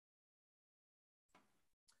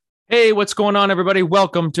Hey, what's going on, everybody?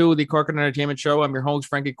 Welcome to the Corcoran Entertainment Show. I'm your host,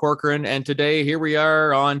 Frankie Corcoran, and today here we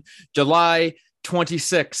are on July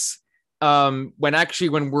 26th.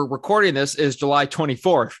 When we're recording this is July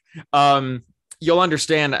 24th. You'll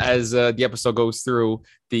understand as the episode goes through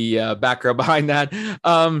the background behind that.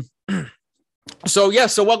 So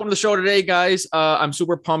welcome to the show today, guys. I'm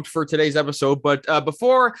super pumped for today's episode, but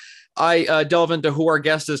before I delve into who our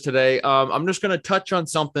guest is today, I'm just going to touch on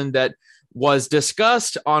something that was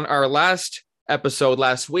discussed on our last episode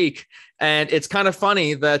last week, and it's kind of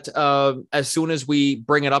funny that as soon as we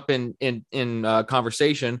bring it up in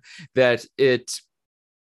conversation, that it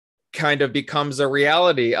kind of becomes a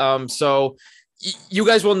reality. So you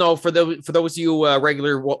guys will know, for those of you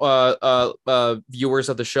regular viewers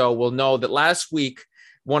of the show will know that last week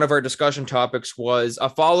one of our discussion topics was a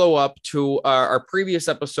follow-up to our previous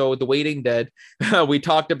episode, The Waiting Dead. We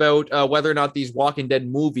talked about whether or not these Walking Dead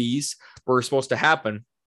movies were supposed to happen.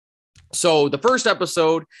 So the first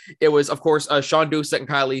episode, it was, of course, Sean Doucette and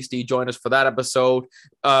Kyle Easty joined us for that episode,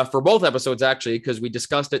 for both episodes, actually, because we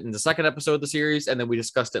discussed it in the second episode of the series, and then we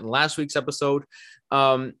discussed it in last week's episode.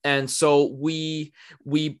 And so we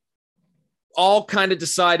all kind of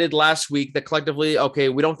decided last week that collectively, okay,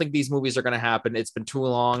 we don't think these movies are going to happen. It's been too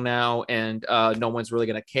long now, and no one's really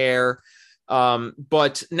going to care.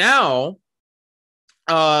 But now,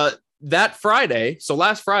 that Friday, so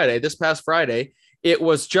this past Friday, it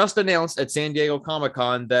was just announced at San Diego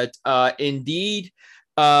Comic-Con that indeed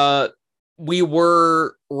we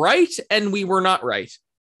were right and we were not right.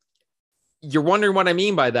 You're wondering what I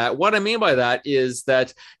mean by that. What I mean by that is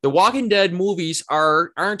that the Walking Dead movies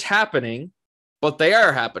aren't happening, but they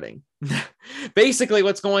are happening. Basically,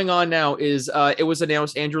 what's going on now is it was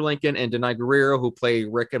announced Andrew Lincoln and Denai Guerrero, who play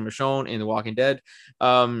Rick and Michonne in The Walking Dead,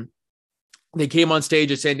 they came on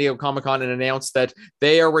stage at San Diego Comic-Con and announced that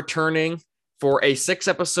they are returning for a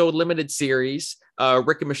 6-episode limited series,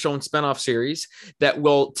 Rick and Michonne spinoff series, that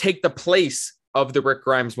will take the place of the Rick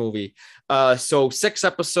Grimes movie. So 6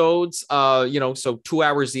 episodes, so 2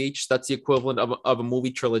 hours each. That's the equivalent of a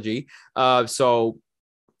movie trilogy. So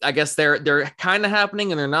I guess they're kind of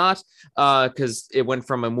happening and they're not, because it went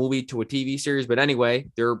from a movie to a TV series. But anyway,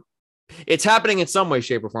 it's happening in some way,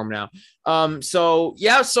 shape, or form now. So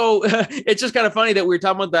it's just kind of funny that we were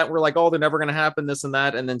talking about that. We're like, oh, they're never going to happen, this and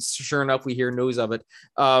that. And then sure enough, we hear news of it.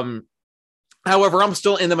 However, I'm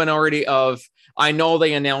still in the minority of, I know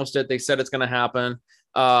they announced it. They said it's going to happen.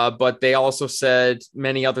 But they also said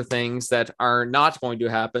many other things that are not going to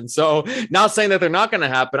happen. So not saying that they're not going to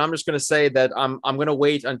happen. I'm just going to say that I'm going to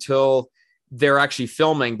wait until they're actually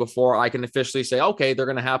filming before I can officially say, okay, they're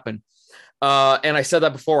going to happen. And I said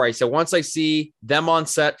that before. I said, once I see them on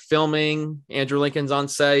set filming, Andrew Lincoln's on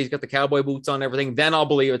set, he's got the cowboy boots on, everything, then I'll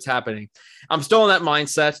believe it's happening. I'm still in that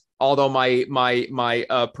mindset, although my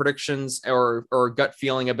predictions or gut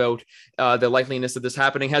feeling about the likeliness of this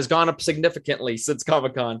happening has gone up significantly since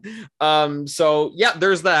Comic-Con. So yeah,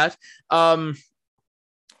 there's that.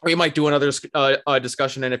 We might do another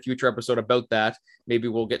discussion in a future episode about that. Maybe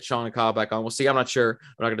we'll get Sean and Kyle back on. We'll see. I'm not sure.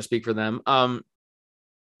 I'm not going to speak for them.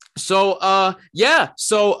 Today's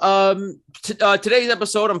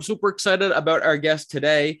episode, I'm super excited about our guest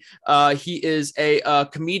today. He is a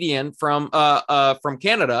comedian from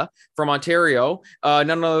Canada, from Ontario,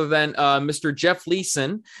 none other than Mr. Jeff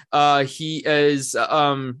Leeson. He is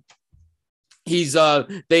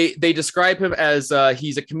they describe him as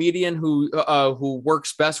he's a comedian who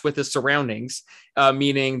works best with his surroundings,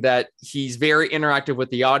 meaning that he's very interactive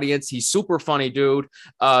with the audience. He's super funny dude.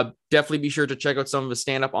 Definitely be sure to check out some of his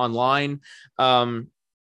stand-up online. And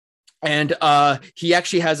he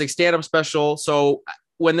actually has a stand-up special. So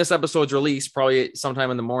when this episode's released, probably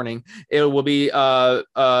sometime in the morning, it will be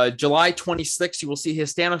July 26th. You will see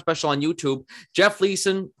his stand-up special on YouTube. Jeff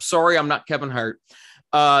Leeson, Sorry, I'm Not Kevin Hart.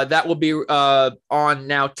 That will be on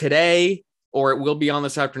now today, or it will be on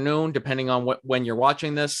this afternoon, depending on when you're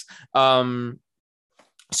watching this.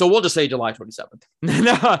 So we'll just say July 27th.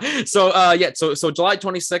 So July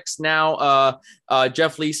 26th now,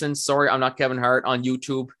 Jeff Leeson, Sorry, I'm Not Kevin Hart on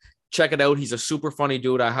YouTube. Check it out. He's a super funny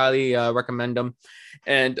dude. I highly recommend him.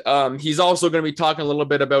 And he's also going to be talking a little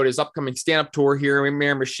bit about his upcoming stand-up tour here in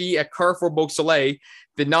Miramichi at Carrefour Beausoleil,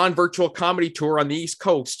 the non-virtual comedy tour on the East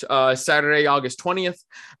Coast, Saturday, August 20th.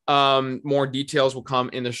 More details will come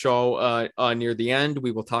in the show near the end.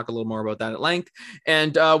 We will talk a little more about that at length.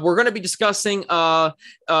 And we're going to be discussing how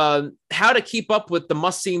to keep up with the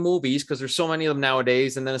must-see movies, because there's so many of them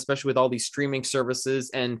nowadays, and then especially with all these streaming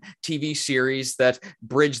services and TV series that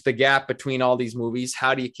bridge the gap between all these movies.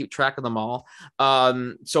 How do you keep track of them all?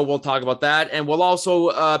 So we'll talk about that, and we'll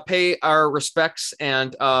also pay our respects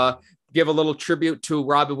and give a little tribute to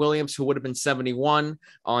Robbie Williams, who would have been 71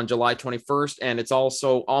 on July 21st. And it's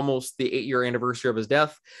also almost the 8-year anniversary of his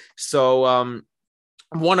death. So,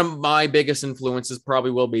 one of my biggest influences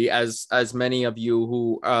probably will be, as many of you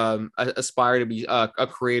who aspire to be a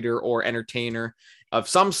creator or entertainer of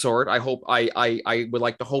some sort. I hope I would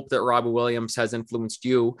like to hope that Robbie Williams has influenced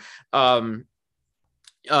you. So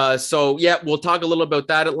yeah, we'll talk a little about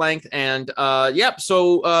that at length. And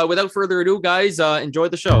so without further ado, guys, enjoy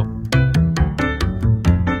the show.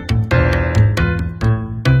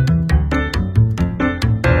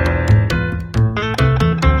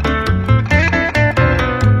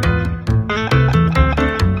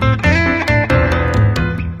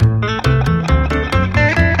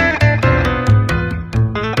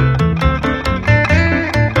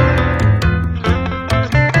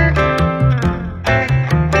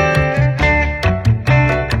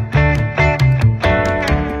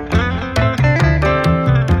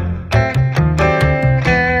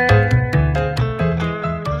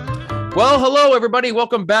 Hello, everybody.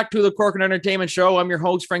 Welcome back to the Corcoran Entertainment Show. I'm your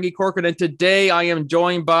host, Frankie Corcoran, and today I am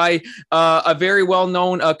joined by a very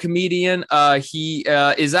well-known comedian. He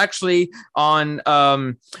is actually on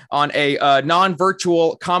a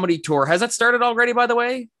non-virtual comedy tour. Has that started already, by the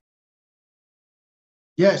way?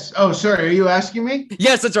 Yes. Oh, sorry. Are you asking me?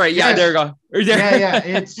 Yes, that's right. Yeah, yes. There you go. Yeah.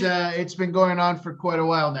 It's been going on for quite a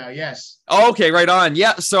while now. Yes. Okay, right on.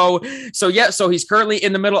 Yeah. So he's currently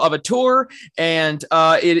in the middle of a tour, and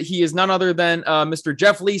he is none other than Mr.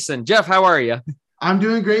 Jeff Leeson. Jeff, how are you? I'm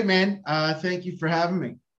doing great, man. Thank you for having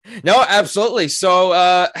me. No, absolutely. So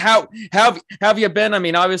how have you been? I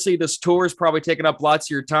mean, obviously this tour is probably taking up lots of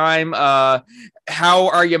your time. How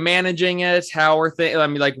are you managing it? How are things? I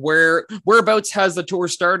mean, like whereabouts has the tour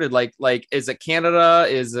started? Like is it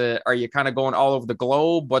Canada? Are you kind of going all over the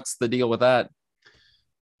globe? What's the deal with that?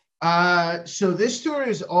 So this tour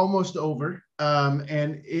is almost over.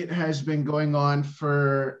 And it has been going on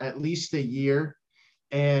for at least a year.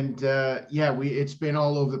 And it's been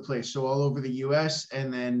all over the place. So all over the US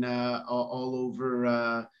and then all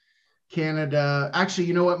over Canada. Actually,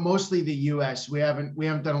 you know what? Mostly the US. We haven't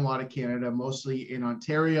done a lot of Canada, mostly in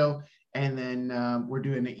Ontario. And then we're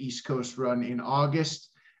doing the East Coast run in August,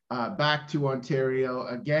 back to Ontario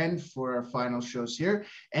again for our final shows here.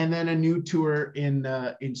 And then a new tour in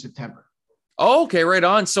September. Oh, okay, right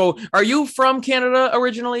on. So are you from Canada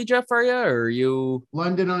originally, Jeff? Are you? Or are you?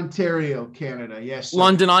 London, Ontario, Canada. Yes. Sir.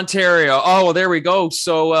 London, Ontario. Oh, well, there we go.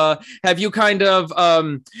 So have you kind of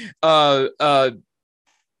are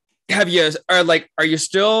you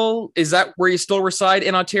still, is that where you still reside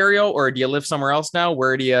in Ontario, or do you live somewhere else now?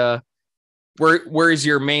 Where is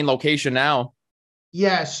your main location now?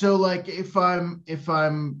 Yeah. So like I'm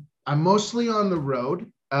mostly on the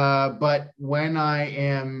road, but when I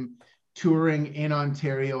am touring in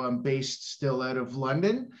Ontario, I'm based still out of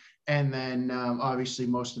London. And then obviously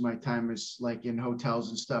most of my time is like in hotels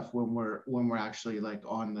and stuff when we're actually like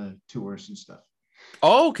on the tours and stuff.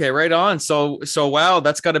 Oh, okay, right on. So wow,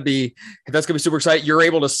 that's gotta be super exciting. You're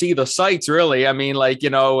able to see the sights, really. I mean, like,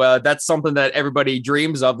 that's something that everybody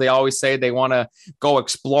dreams of. They always say they want to go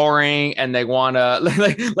exploring, and they want to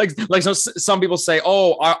like some people say,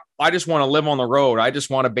 oh, I just want to live on the road. I just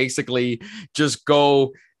want to basically just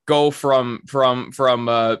go from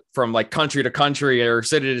like country to country or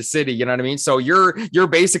city to city, you know what I mean? So you're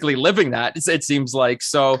basically living that, it seems like.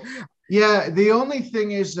 So yeah, the only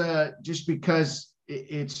thing is just because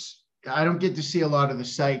I don't get to see a lot of the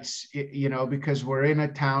sights, because we're in a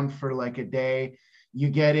town for like a day. You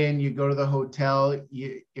get in, you go to the hotel,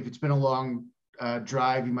 if it's been a long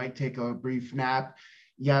drive, you might take a brief nap.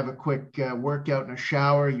 You have a quick workout and a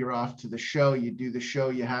shower, you're off to the show, you do the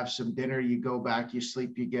show, you have some dinner, you go back, you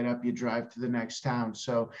sleep, you get up, you drive to the next town.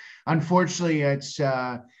 So unfortunately, it's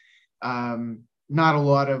not a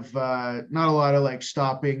lot of like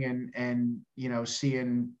stopping and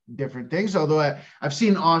seeing different things. Although I've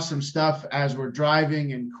seen awesome stuff as we're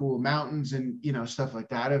driving, and cool mountains and stuff like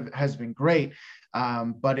that has been great.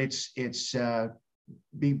 But it's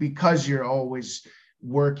because you're always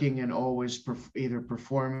working and always either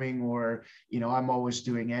performing or I'm always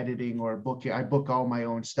doing editing or booking. I book all my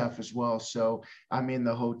own stuff as well, so I'm in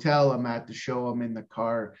the hotel, I'm at the show, I'm in the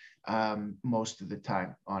car most of the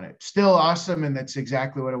time on it. Still awesome, and that's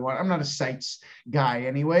exactly what I want. I'm not a sights guy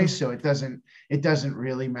anyway, so it doesn't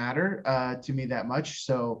really matter to me that much.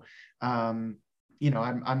 So I'm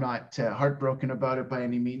not heartbroken about it by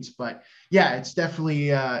any means, but yeah, it's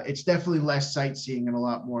definitely less sightseeing and a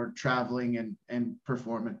lot more traveling and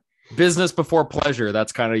performing. Business before pleasure.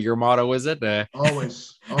 That's kind of your motto, is it?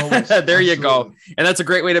 Always. There you Absolutely. go. And that's a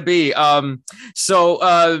great way to be.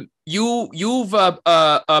 You've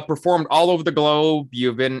performed all over the globe.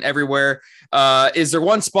 You've been everywhere. Is there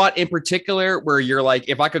one spot in particular where you're like,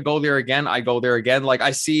 if I could go there again, I go there again? Like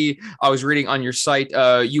I was reading on your site,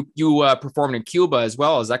 you performed in Cuba as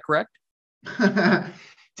well. Is that correct?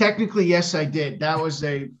 Technically, yes, I did. That was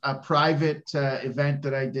a private event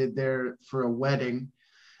that I did there for a wedding.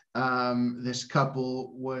 This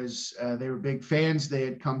couple was, they were big fans. They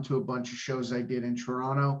had come to a bunch of shows I did in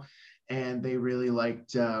Toronto, and they really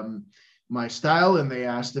liked my style. And they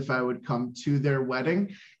asked if I would come to their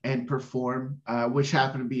wedding and perform, which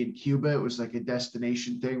happened to be in Cuba. It was like a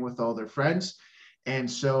destination thing with all their friends. And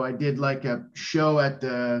so I did like a show at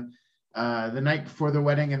the night before the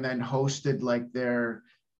wedding, and then hosted like their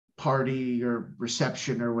party or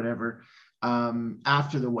reception or whatever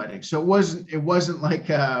after the wedding. So it wasn't like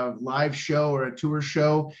a live show or a tour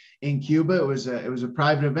show in Cuba. It was a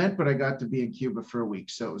private event, but I got to be in Cuba for a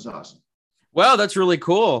week, so it was awesome. Well, that's really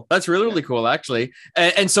cool. That's really, Yeah. really cool, actually.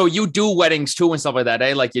 And so you do weddings too and stuff like that,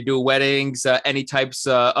 eh? Like you do weddings, any types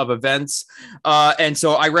of events. And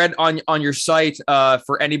so I read on your site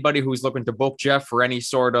for anybody who's looking to book Jeff for any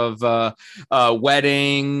sort of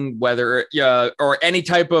wedding, whether or any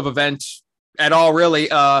type of event at all, really.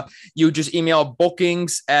 You just email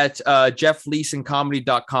bookings at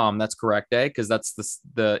jeffleesoncomedy.com. That's correct, eh? Because that's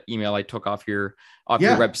the email I took off your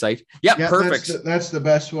Yeah. website. Yeah, Yeah, perfect. that's the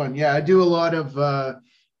best one. Yeah, I do a lot of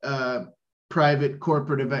private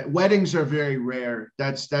corporate event. Weddings are very rare.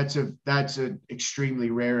 That's an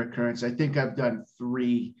extremely rare occurrence. I think I've done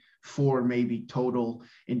 3, 4 maybe total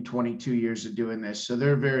in 22 years of doing this. So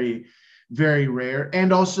they're very, very rare,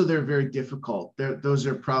 and also they're very difficult. Those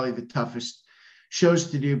are probably the toughest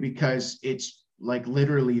shows to do because it's like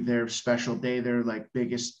literally their special day, their like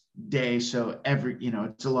biggest day. So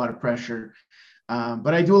it's a lot of pressure.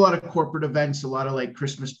 But I do a lot of corporate events, a lot of like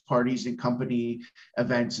Christmas parties and company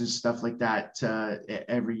events and stuff like that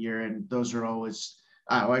every year. And those are always,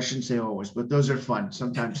 I shouldn't say always, but those are fun.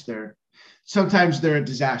 Sometimes they're a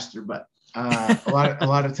disaster, but a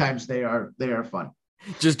lot of times they are fun.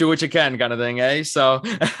 Just do what you can, kind of thing, eh? So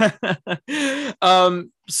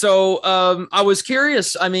I was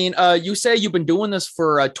curious. I mean, you say you've been doing this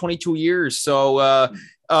for 22 years. So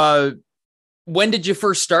when did you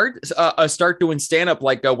first start doing stand-up?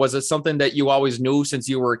 Like, was it something that you always knew since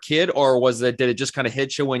you were a kid, or did it just kind of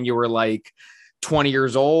hit you when you were like 20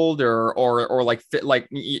 years old, or like like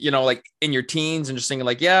in your teens and just thinking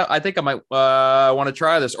like, yeah, I think I might want to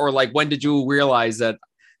try this? Or like, when did you realize that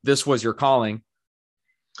this was your calling?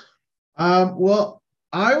 Well,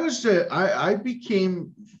 I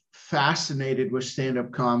became fascinated with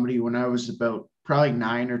stand-up comedy when I was about probably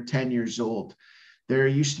 9 or 10 years old. There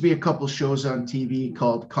used to be a couple shows on TV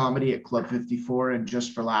called Comedy at Club 54 and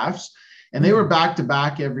Just for Laughs, and they were back to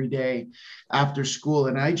back every day after school.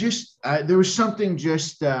 And there was something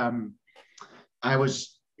just I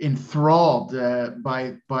was enthralled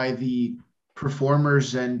by the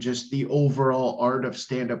performers and just the overall art of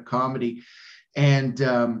stand-up comedy, and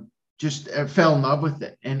just fell in love with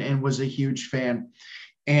it and was a huge fan.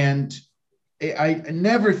 And I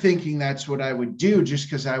never thinking that's what I would do just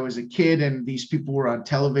because I was a kid and these people were on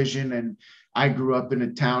television, and I grew up in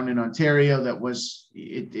a town in Ontario that was,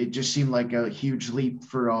 it just seemed like a huge leap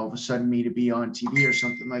for all of a sudden me to be on TV or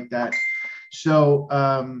something like that. So,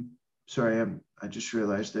 sorry, I just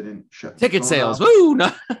realized I didn't shut the Ticket phone sales. off. Woo!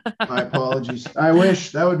 No. My apologies. I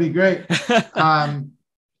wish that would be great.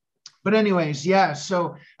 But anyways, yeah,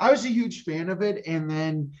 so I was a huge fan of it. And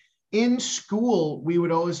then in school, we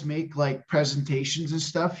would always make like presentations and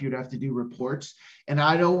stuff. You'd have to do reports. And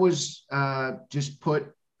I'd always just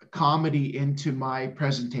put comedy into my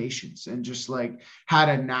presentations and just like had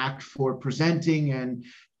a knack for presenting. And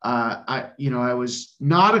I was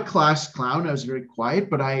not a class clown. I was very quiet,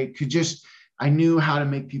 but I knew how to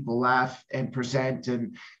make people laugh and present.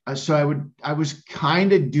 And so I was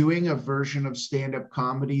kind of doing a version of stand-up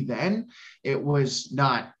comedy then. It was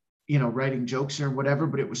not, writing jokes or whatever,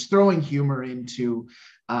 but it was throwing humor into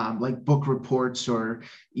like book reports or,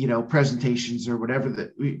 presentations or whatever,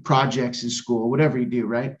 the projects in school, whatever you do,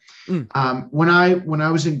 right? When I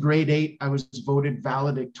was in grade 8, I was voted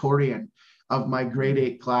valedictorian of my grade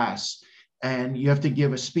 8 class. And you have to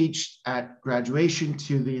give a speech at graduation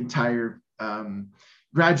to the entire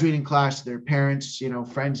graduating class, their parents,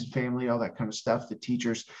 friends and family, all that kind of stuff, the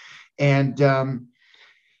teachers. And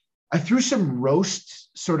I threw some roast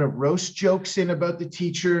jokes in about the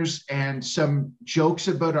teachers and some jokes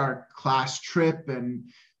about our class trip and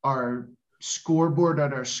our scoreboard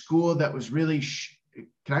at our school that was really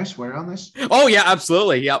can I swear on this? Oh yeah,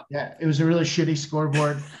 absolutely. Yep. Yeah, it was a really shitty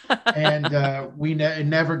scoreboard, and it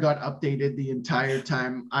never got updated the entire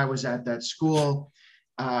time I was at that school,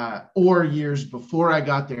 or years before I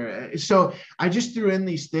got there. So I just threw in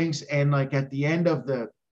these things, and like at the end of the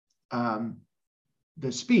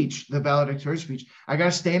speech, the valedictory speech, I got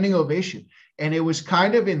a standing ovation, and it was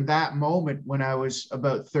kind of in that moment when I was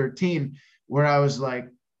about 13, where I was like,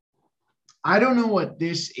 I don't know what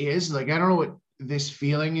this is. Like, I don't know what this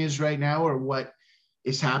feeling is right now or what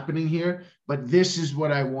is happening here, but this is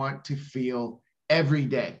what I want to feel every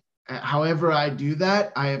day. However I do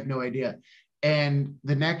that, I have no idea. And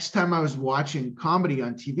the next time I was watching comedy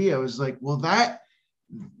on TV, I was like, well,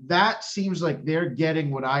 that seems like they're getting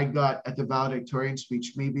what I got at the valedictorian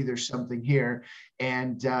speech. Maybe there's something here.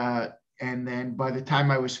 And then by the time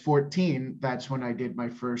I was 14, that's when I did my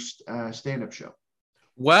first stand-up show.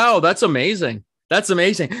 Wow, that's amazing. That's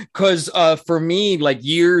amazing. Because for me, like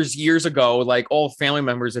years ago, like all family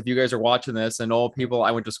members, if you guys are watching this, and all people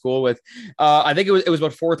I went to school with, I think it was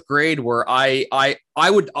about fourth grade where I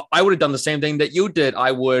would have done the same thing that you did.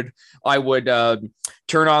 I would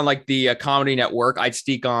turn on like the Comedy Network. I'd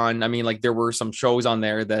sneak on. I mean, like there were some shows on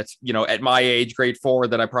there that, you know, at my age, grade 4,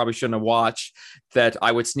 that I probably shouldn't have watched, that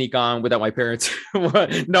I would sneak on without my parents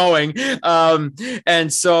knowing.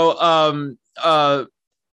 And so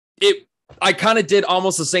it. I kind of did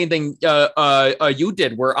almost the same thing you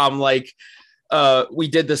did, where I'm like, we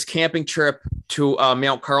did this camping trip to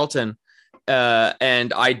Mount Carlton,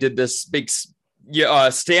 and I did this big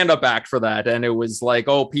stand-up act for that, and it was like,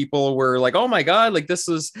 oh, people were like, oh my god, like this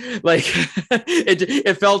is like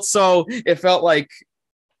it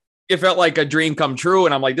felt like a dream come true,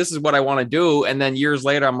 and I'm like, this is what I want to do. And then years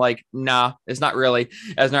later, I'm like, nah, it's not really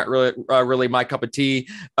my cup of tea.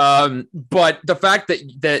 But the fact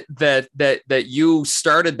that you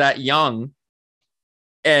started that young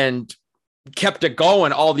and kept it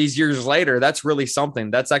going all these years later, that's really something.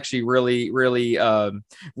 That's actually really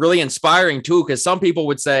inspiring too, because some people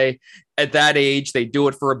would say at that age they do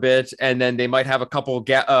it for a bit and then they might have a couple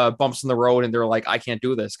bumps in the road and they're like, I can't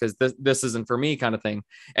do this because this isn't for me, kind of thing.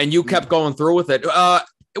 And you kept going through with it.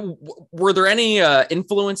 Were there any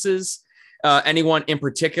influences, anyone in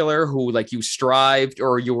particular who like you strived,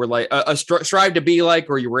 or you were like strive to be like,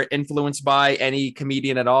 or you were influenced by any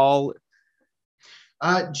comedian at all?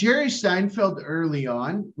 Jerry Seinfeld early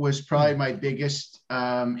on was probably my biggest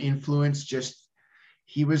influence. Just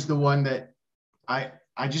he was the one that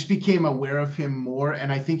I just became aware of him more,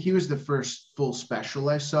 and I think he was the first full special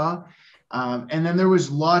I saw. And then there was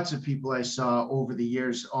lots of people I saw over the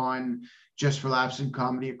years on Just for Laughs and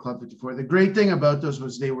Comedy at Club 54. The great thing about those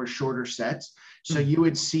was they were shorter sets. So you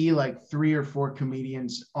would see like 3 or 4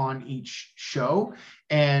 comedians on each show.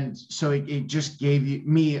 And so it just gave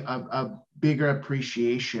me a bigger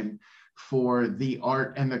appreciation for the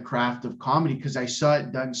art and the craft of comedy, because I saw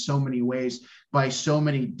it done so many ways by so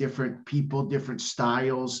many different people, different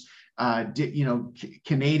styles,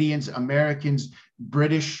 Canadians, Americans,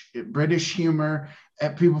 British humor,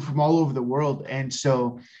 people from all over the world. And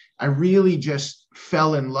so I really just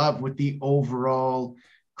fell in love with the overall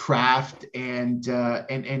craft and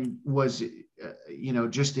was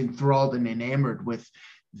just enthralled and enamored with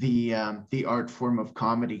the art form of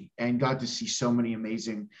comedy, and got to see so many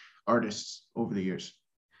amazing artists over the years.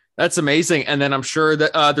 That's amazing. And then I'm sure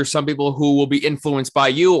that there's some people who will be influenced by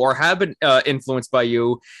you or have been influenced by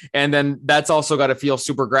you. And then that's also got to feel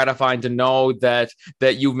super gratifying to know that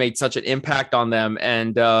you've made such an impact on them.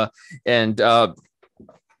 And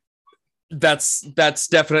that's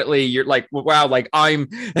definitely, you're like, wow, like I'm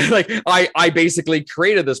like, I basically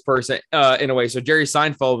created this person in a way. So Jerry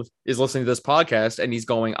Seinfeld is listening to this podcast and he's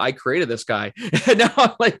going, I created this guy. And now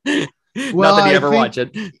I'm like, well, not that he ever watched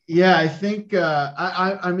it. Yeah, I think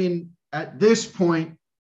I mean, at this point,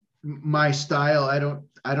 my style, I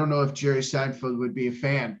don't know if Jerry Seinfeld would be a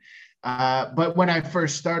fan. But when I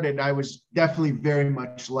first started, I was definitely very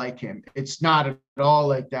much like him. It's not at all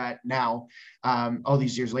like that now, all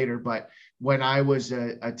these years later. But when I was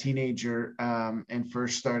a teenager and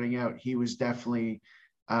first starting out, he was definitely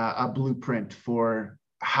a blueprint for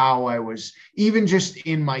how I was, even just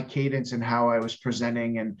in my cadence and how I was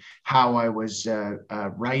presenting and how I was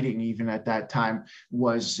writing, even at that time,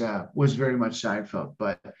 was very much Seinfeld.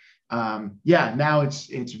 But now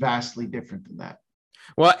it's vastly different than that.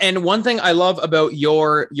 Well, and one thing I love about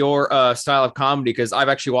your style of comedy, because I've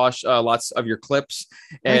actually watched lots of your clips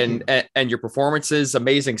and your performances,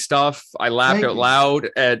 amazing stuff. I laughed out loud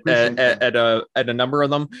at a number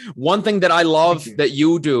of them. One thing that I love that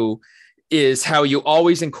you do is how you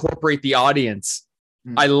always incorporate the audience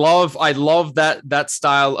Mm. I love that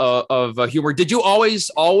style of humor. Did you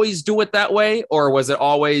always do it that way, or was it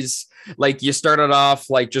always like you started off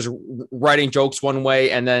like just writing jokes one way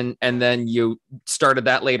and then you started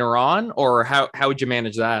that later on, or how would you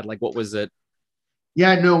manage that? Like, what was it?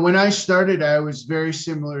 Yeah, no, when I started, I was very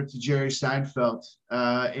similar to Jerry Seinfeld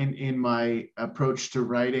in my approach to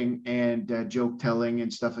writing and joke telling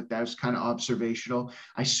and stuff like that. It was kind of observational.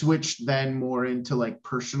 I switched then more into like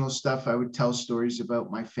personal stuff. I would tell stories about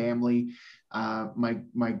my family.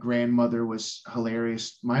 My grandmother was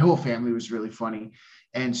hilarious. My whole family was really funny.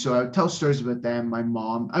 And so I would tell stories about them, my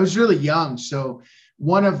mom. I was really young. So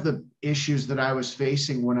one of the issues that I was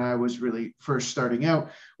facing when I was really first starting out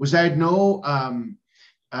was I had no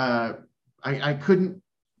I couldn't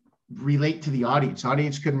relate to the audience.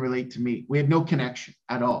 Audience couldn't relate to me. We had no connection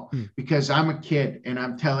at all because I'm a kid and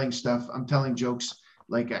I'm telling stuff. I'm telling jokes.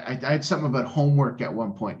 Like I had something about homework at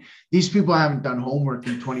one point. These people haven't done homework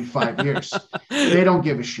in 25 years. They don't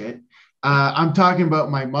give a shit. I'm talking about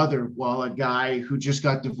my mother while a guy who just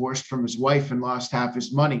got divorced from his wife and lost half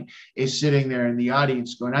his money is sitting there in the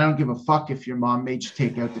audience going, I don't give a fuck if your mom made you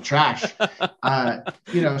take out the trash.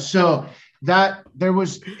 So that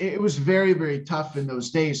it was very, very tough in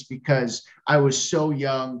those days because I was so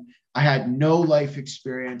young. I had no life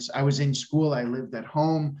experience. I was in school. I lived at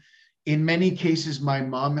home. In many cases, my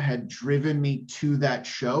mom had driven me to that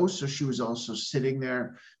show. So she was also sitting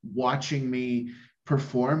there watching me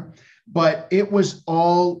perform, but it was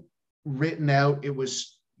all written out.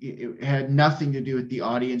 It had nothing to do with the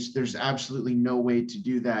audience. There's absolutely no way to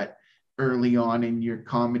do that early on in your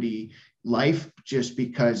comedy life just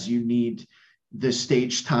because you need the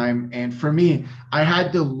stage time. And for me, I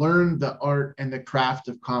had to learn the art and the craft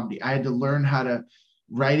of comedy. I had to learn how to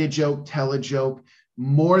write a joke, tell a joke.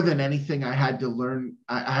 More than anything, I had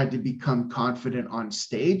to become confident on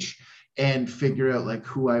stage and figure out like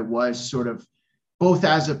who I was sort of both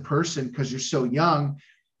as a person, because you're so young,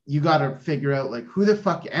 you got to figure out like, who the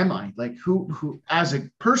fuck am I? Like who as a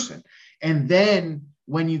person? And then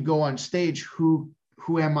when you go on stage, who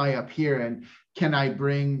am I up here? And can I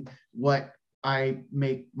bring what I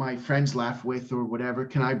make my friends laugh with or whatever?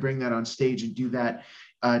 Can I bring that on stage and do that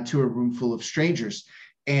to a room full of strangers?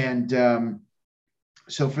 And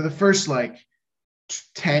so for the first like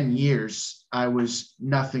 10 years, I was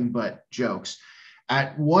nothing but jokes.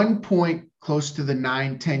 At one point, close to the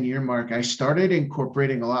 9-10 year mark, I started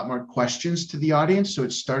incorporating a lot more questions to the audience. So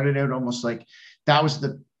it started out almost like that was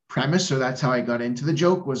the premise. So that's how I got into the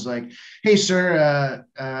joke was like, hey, sir,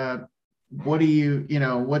 what do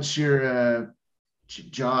what's your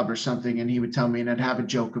job or something? And he would tell me, and I'd have a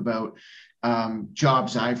joke about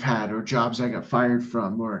jobs I've had or jobs I got fired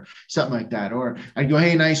from or something like that. Or I'd go,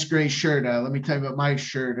 hey, nice gray shirt. Let me tell you about my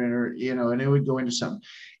shirt, and it would go into something.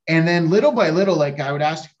 And then little by little, like I would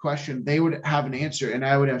ask a question, they would have an answer and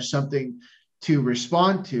I would have something to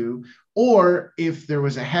respond to. Or if there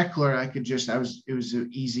was a heckler, it was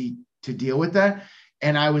easy to deal with that.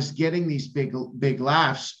 And I was getting these big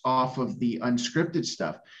laughs off of the unscripted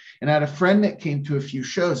stuff. And I had a friend that came to a few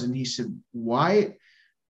shows and he said, why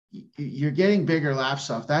you're getting bigger laughs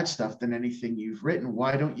off that stuff than anything you've written?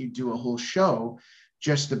 Why don't you do a whole show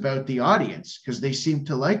just about the audience? Because they seem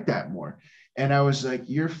to like that more. And I was like,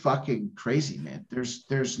 you're fucking crazy, man.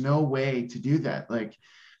 There's no way to do that. Like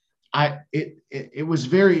it was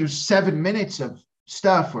 7 minutes of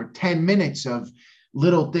stuff or 10 minutes of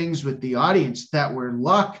little things with the audience that were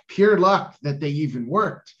pure luck that they even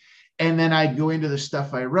worked. And then I'd go into the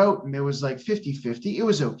stuff I wrote and it was like 50-50. It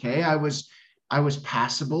was okay. I was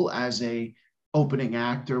passable as a opening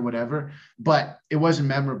act or whatever, but it wasn't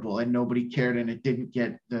memorable and nobody cared and it didn't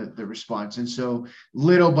get the response. And so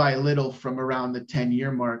little by little from around the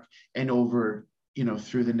 10-year mark and over,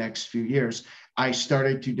 through the next few years, I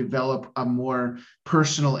started to develop a more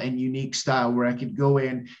personal and unique style where I could go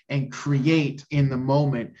in and create in the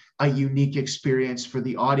moment a unique experience for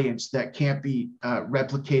the audience that can't be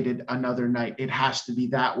replicated another night. It has to be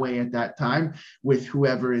that way at that time with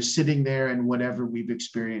whoever is sitting there and whatever we've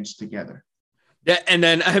experienced together. Yeah, and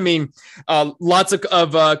then I mean, lots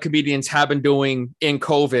of comedians have been doing in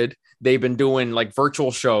COVID. They've been doing like virtual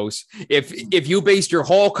shows. If you based your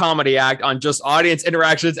whole comedy act on just audience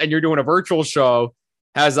interactions and you're doing a virtual show,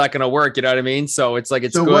 how's that going to work? You know what I mean? So it's like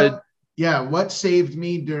good. What saved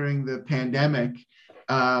me during the pandemic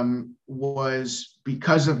was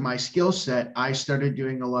because of my skill set. I started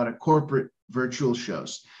doing a lot of corporate virtual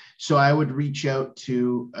shows. So I would reach out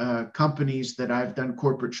to companies that I've done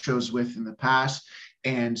corporate shows with in the past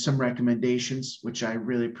and some recommendations, which I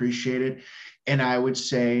really appreciated. And I would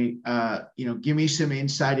say, give me some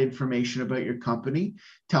inside information about your company.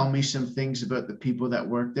 Tell me some things about the people that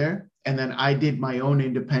work there. And then I did my own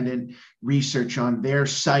independent research on their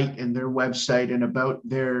site and their website and about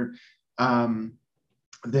their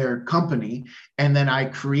company, and then I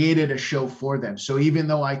created a show for them. So even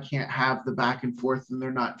though I can't have the back and forth and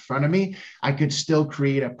they're not in front of me, I could still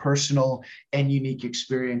create a personal and unique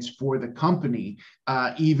experience for the company,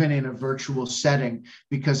 even in a virtual setting,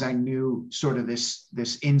 because I knew sort of this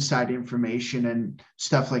inside information and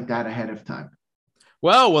stuff like that ahead of time.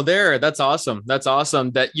 Well, that's awesome. That's awesome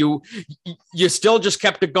that you still just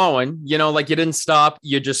kept it going, like you didn't stop.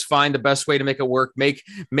 You just find the best way to make it work, make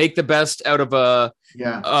the best out of a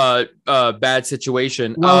bad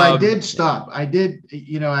situation. Well, I did stop. I did,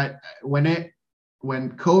 when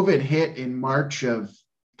COVID hit in March of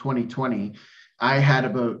 2020,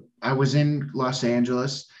 I was in Los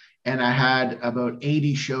Angeles and I had about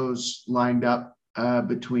 80 shows lined up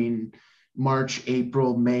between March,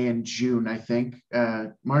 April, May, and June, I think.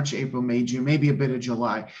 March, April, May, June, maybe a bit of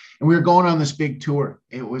July. And we were going on this big tour.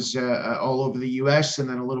 It was all over the US and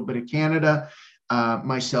then a little bit of Canada,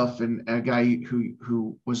 myself and a guy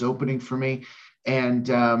who was opening for me. And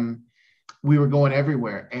we were going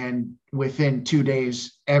everywhere. And within 2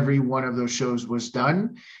 days, every one of those shows was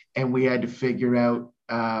done. And we had to figure out,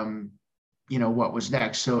 what was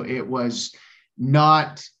next. So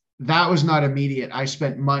that was not immediate. I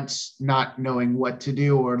spent months not knowing what to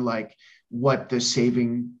do or like what the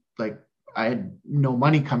saving, like I had no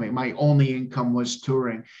money coming. My only income was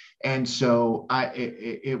touring. And so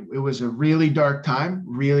it was a really dark time,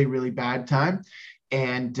 really, really bad time.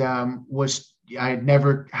 And I had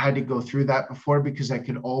never had to go through that before because I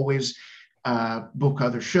could always book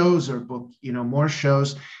other shows or book, more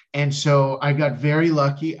shows. And so I got very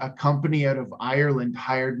lucky. A company out of Ireland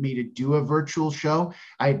hired me to do a virtual show.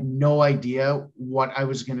 I had no idea what I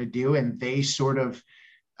was going to do. And they sort of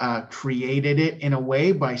created it in a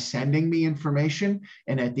way by sending me information.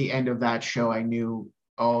 And at the end of that show, I knew,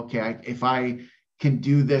 if I can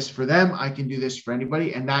do this for them, I can do this for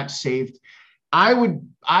anybody. And that saved, I would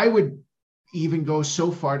even go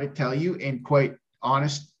so far to tell you, in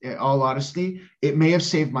all honesty, it may have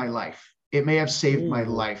saved my life. It may have saved my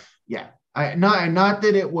life. Yeah. Not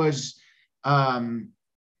that it was, I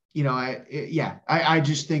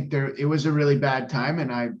just think it was a really bad time.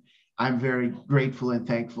 And I'm very grateful and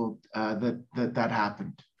thankful that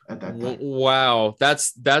happened at that time. Wow.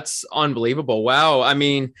 That's unbelievable. Wow. I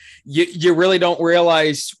mean, you really don't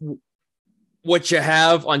realize what you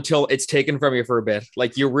have until it's taken from you for a bit.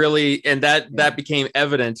 Like that became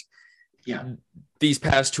evident these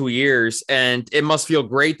past 2 years. And it must feel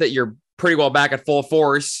great that you're pretty well back at full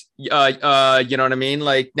force. You know what I mean?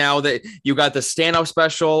 Like now that you got the stand-up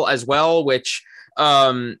special as well, which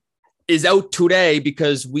is out today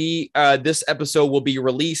because this episode will be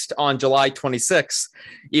released on July 26th,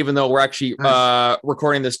 even though we're actually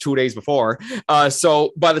recording this 2 days before.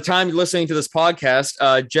 So by the time you're listening to this podcast,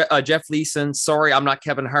 Jeff Leeson, Sorry, I'm Not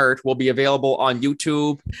Kevin Hart, will be available on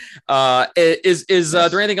YouTube. Is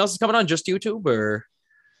there anything else that's coming on just YouTube or?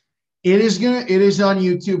 It is on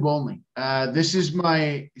YouTube only.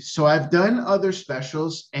 So I've done other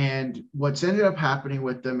specials, and what's ended up happening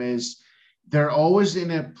with them is they're always in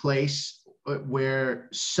a place where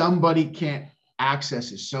somebody can't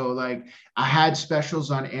access it. So like I had specials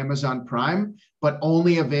on Amazon Prime, but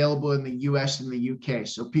only available in the US and the UK.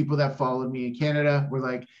 So people that followed me in Canada were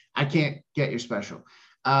like, I can't get your special.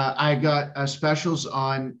 I got specials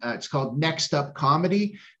on, it's called Next Up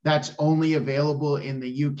Comedy. That's only available in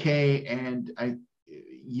the UK and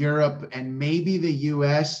Europe and maybe the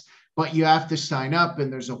US, but you have to sign up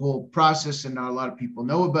and there's a whole process and not a lot of people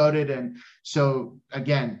know about it. And so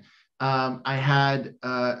again, I had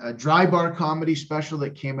a dry bar comedy special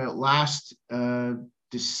that came out last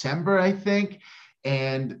December, I think.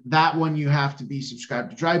 And that one, you have to be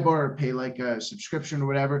subscribed to Dry Bar or pay like a subscription or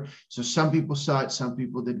whatever. So some people saw it, some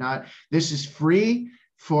people did not. This is free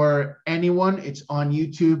for anyone. It's on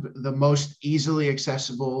YouTube, the most easily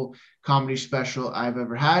accessible comedy special I've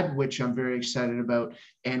ever had, which I'm very excited about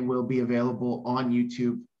and will be available on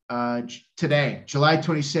YouTube today, July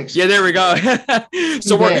 26th. Yeah, there we go.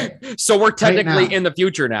 So we're technically right in the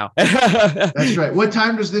future now. That's right. What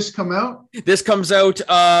time does this come out? This comes out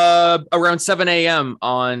around 7 a.m.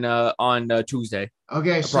 on Tuesday.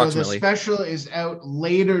 Okay, so the special is out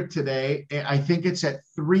later today. I think it's at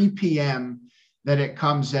 3 p.m. that it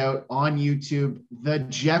comes out on YouTube. The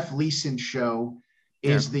Jeff Leeson Show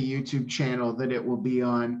is the YouTube channel that it will be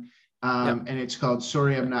on. And it's called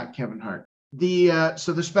Sorry, I'm Not Kevin Hart.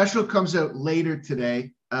 So the special comes out later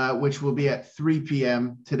today, which will be at 3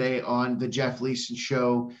 p.m. today on the Jeff Leeson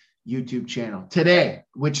Show YouTube channel today,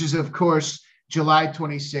 which is of course July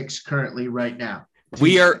 26th currently right now.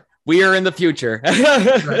 We are in the future.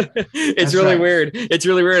 Right. It's really weird. It's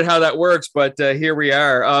really weird how that works, but here we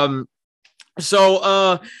are.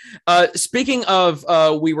 Speaking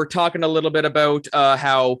of, we were talking a little bit about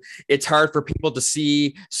how it's hard for people to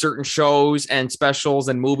see certain shows and specials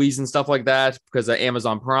and movies and stuff like that because of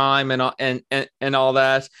Amazon Prime and all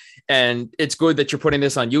that. And it's good that you're putting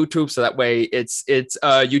this on YouTube, so that way it's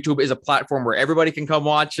YouTube is a platform where everybody can come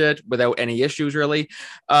watch it without any issues, really.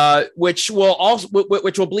 Which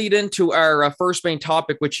will bleed into our first main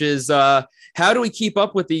topic, which is how do we keep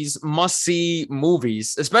up with these must-see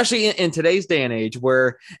movies, especially in today's day and age,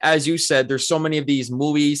 where, as you said, there's so many of these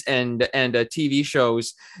movies and TV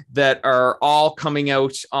shows that are all coming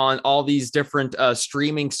out on all these different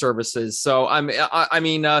streaming services. So I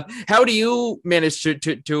mean, how do you manage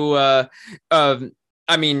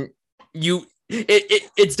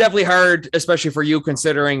it's definitely hard, especially for you,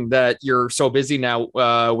 considering that you're so busy now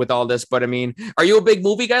with all this. But I mean, are you a big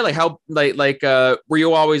movie guy? Were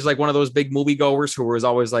you always like one of those big movie goers who was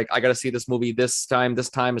always like, I got to see this movie this time,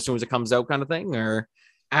 as soon as it comes out, kind of thing? Or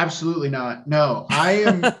absolutely not. No, I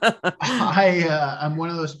am. I'm one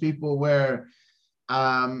of those people where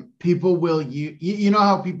people will you know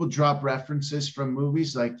how people drop references from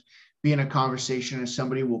movies, like be in a conversation and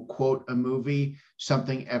somebody will quote a movie,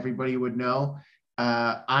 something everybody would know.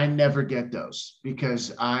 I never get those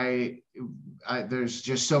because I there's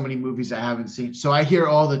just so many movies I haven't seen. So I hear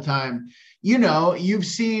all the time, you've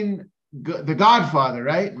seen The Godfather,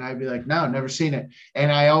 right? And I'd be like, no, never seen it.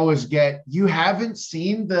 And I always get, you haven't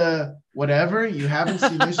seen the whatever, you haven't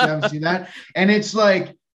seen this, you haven't seen that. And it's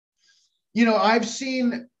like, I've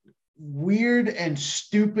seen weird and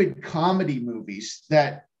stupid comedy movies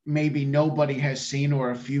that maybe nobody has seen or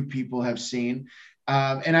a few people have seen.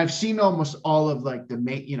 And I've seen almost all of like the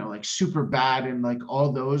like Super Bad and like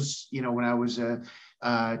all those, when I was a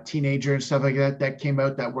teenager and stuff like that came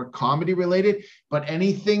out that were comedy related. But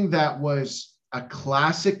anything that was a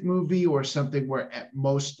classic movie or something where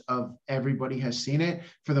most of everybody has seen it,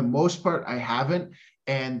 for the most part, I haven't.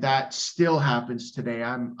 And that still happens today.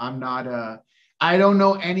 I don't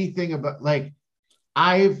know anything about, like,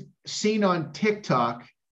 I've seen on TikTok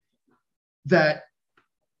that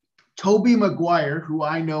Tobey Maguire, who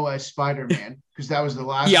I know as Spider-Man, because that was the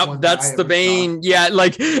last one. Yep, that's the main. Yeah,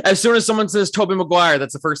 like as soon as someone says Tobey Maguire,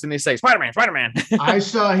 that's the first thing they say. Spider-Man. I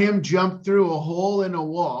saw him jump through a hole in a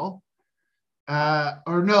wall.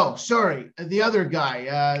 Or no, sorry, the other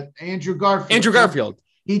guy, Andrew Garfield.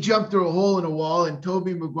 He jumped through a hole in a wall, and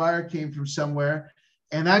Tobey Maguire came from somewhere.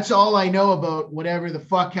 And that's all I know about whatever the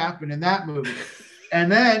fuck happened in that movie.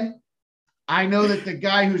 And then I know that the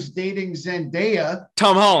guy who's dating Zendaya,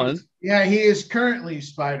 Tom Holland. Yeah, he is currently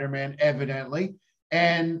Spider-Man, evidently.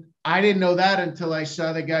 And I didn't know that until I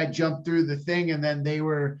saw the guy jump through the thing, and then they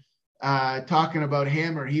were talking about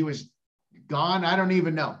him, or he was gone. I don't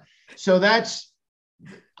even know. So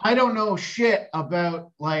I don't know shit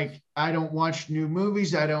about, like, I don't watch new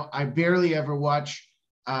movies. I barely ever watch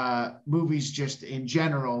movies just in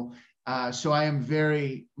general. So I am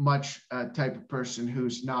very much a type of person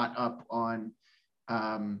who's not up on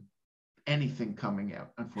anything coming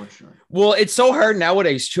out, unfortunately. Well, it's so hard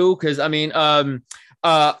nowadays too, because I mean, I'm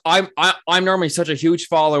normally such a huge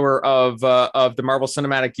follower of the Marvel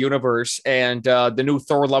Cinematic Universe, and the new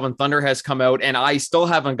Thor: Love and Thunder has come out, and I still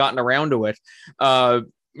haven't gotten around to it.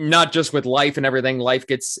 Not just with life and everything, life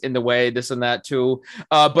gets in the way, this and that too.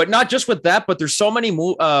 But not just with that, but there's so many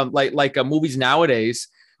movies nowadays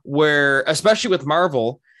where, especially with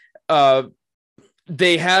Marvel,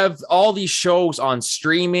 they have all these shows on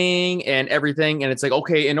streaming and everything. And it's like,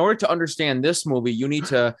 okay, in order to understand this movie, you need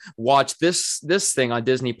to watch this thing on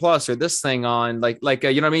Disney Plus, or this thing on you know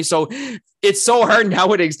what I mean? So it's so hard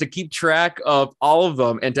nowadays to keep track of all of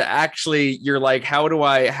them, and to actually, you're like, how do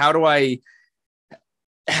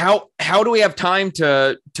we have time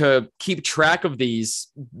to keep track of these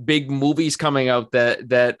big movies coming out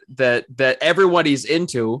that everybody's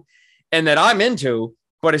into and that I'm into?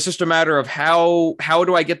 But it's just a matter of how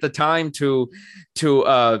do I get the time to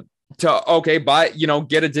buy,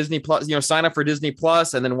 get a Disney Plus, sign up for Disney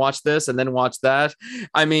Plus and then watch this and then watch that.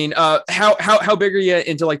 I mean, how big are you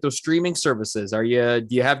into like those streaming services? Do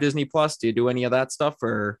you have Disney Plus? Do you do any of that stuff?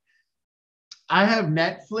 Or I have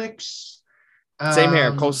Netflix. Same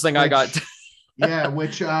here. Closest thing I got. Yeah,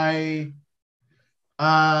 which I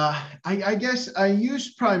guess I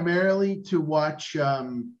use primarily to watch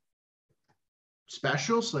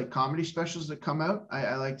specials, like comedy specials that come out.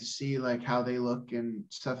 I like to see like how they look and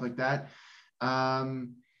stuff like that.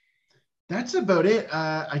 That's about it.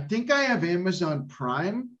 I think I have Amazon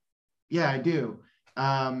Prime. Yeah, I do.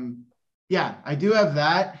 Yeah, I do have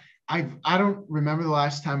that. I don't remember the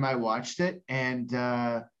last time I watched it, and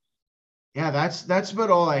yeah, that's about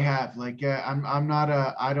all I have. Like, I'm not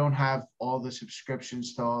I don't have all the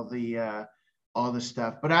subscriptions to all the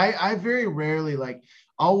stuff, but I very rarely, like,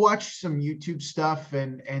 I'll watch some YouTube stuff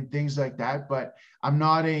and things like that, but I'm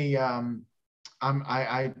not a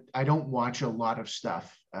I don't watch a lot of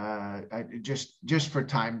stuff. Just for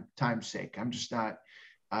time's sake. I'm just not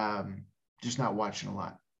watching a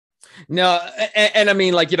lot. No, and I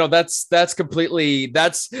mean, like, that's completely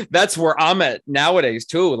that's where I'm at nowadays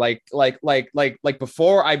too. Like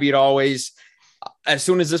before, I'd be always, as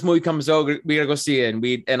soon as this movie comes out, we gotta go see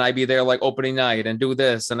it, and I'd be there like opening night and do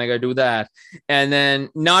this and I gotta do that. And then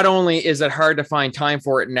not only is it hard to find time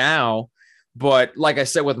for it now, but like I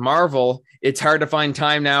said with Marvel, it's hard to find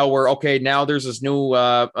time now where, okay, now there's this new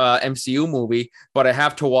MCU movie, but I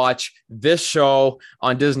have to watch this show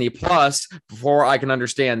on Disney Plus before I can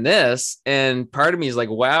understand this. And part of me is like,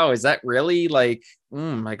 wow, is that really like,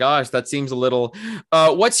 my gosh, that seems a little.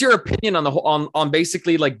 What's your opinion on on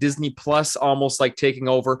basically like Disney Plus almost like taking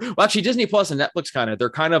over? Well, actually, Disney Plus and Netflix they're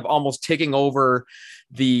kind of almost taking over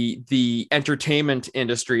the entertainment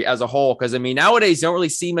industry as a whole. Because I mean, nowadays you don't really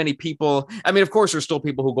see many people. I mean, of course, there's still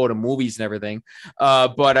people who go to movies and everything,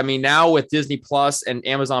 but I mean, now with Disney Plus and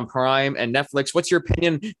Amazon Prime and Netflix, what's your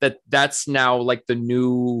opinion that's now like the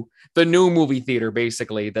new movie theater,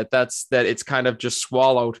 basically that it's kind of just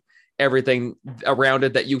swallowed everything around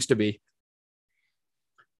it that used to be?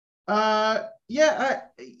 Yeah,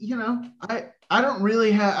 I don't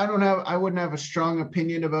really have, I wouldn't have a strong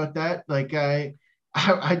opinion about that. Like, I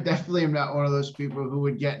definitely am not one of those people who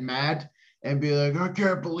would get mad and be like, I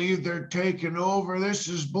can't believe they're taking over, this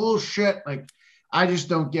is bullshit. Like, I just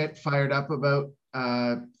don't get fired up about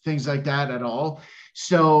things like that at all.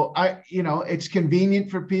 So it's convenient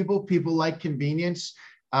for people like convenience.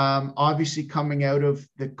 Obviously, coming out of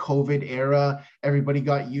the COVID era, everybody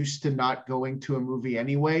got used to not going to a movie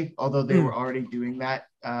anyway, although they were already doing that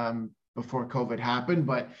before COVID happened.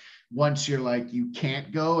 But once you're like, you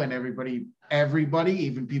can't go, and everybody,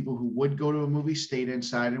 even people who would go to a movie, stayed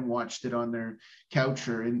inside and watched it on their couch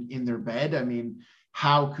or in their bed. I mean,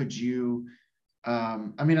 how could you?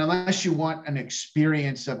 I mean, unless you want an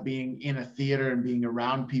experience of being in a theater and being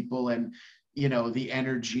around people and the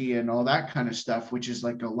energy and all that kind of stuff, which is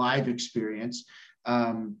like a live experience.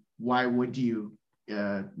 Why would you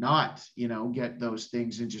not, get those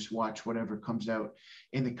things and just watch whatever comes out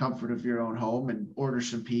in the comfort of your own home and order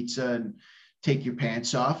some pizza and take your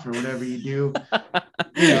pants off or whatever you do?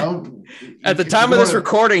 At the time of this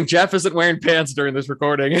recording, Jeff isn't wearing pants during this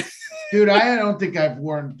recording. Dude, I don't think I've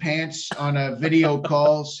worn pants on a video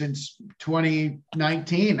call since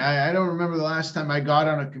 2019. I don't remember the last time I got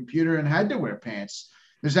on a computer and had to wear pants.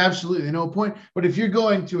 There's absolutely no point. But if you're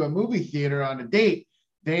going to a movie theater on a date,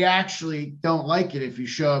 they actually don't like it if you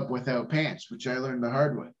show up without pants, which I learned the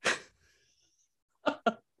hard way.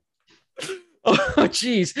 Oh,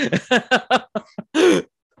 geez.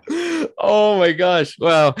 Oh my gosh.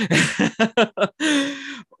 Wow.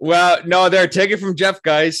 Well, no, there. Take it from Jeff,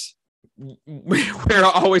 guys. We're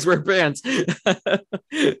always wear pants.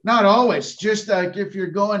 Not always. Just like if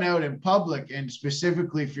you're going out in public, and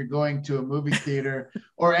specifically if you're going to a movie theater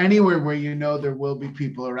or anywhere where there will be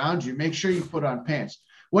people around you, make sure you put on pants.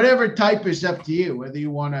 Whatever type is up to you, whether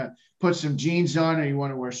you want to put some jeans on or you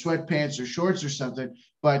want to wear sweatpants or shorts or something,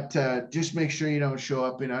 but just make sure you don't show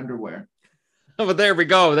up in underwear. But there we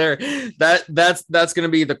go. That's going to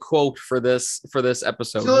be the quote for this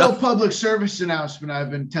episode. It's a little public service announcement I've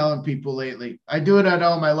been telling people lately. I do it at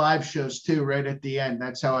all my live shows too, right at the end.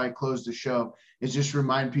 That's how I close the show, is just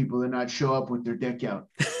remind people to not show up with their dick out.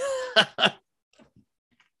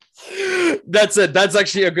 That's it. That's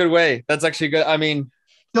actually a good way. That's actually good. I mean,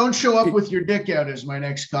 Don't Show Up With Your Dick Out is my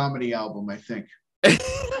next comedy album, I think.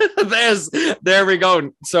 There we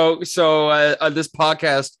go. So this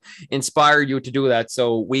podcast inspired you to do that,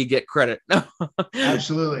 so we get credit.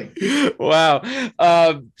 Absolutely. Wow.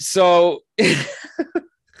 So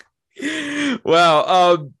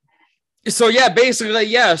wow. So yeah, basically,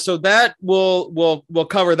 yeah. So that we'll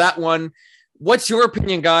cover that one. What's your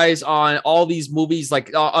opinion, guys, on all these movies?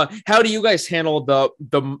 Like, how do you guys handle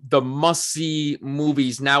the must-see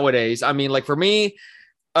movies nowadays? I mean, like for me,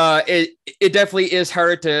 it definitely is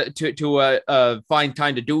harder to find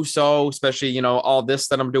time to do so, especially all this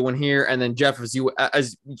that I'm doing here, and then Jeff,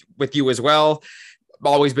 as with you as well.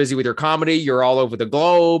 always busy with your comedy. You're all over the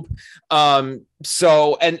globe.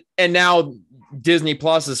 So and now Disney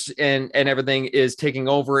Plus is and everything is taking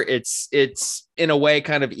over. It's in a way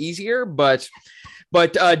kind of easier, but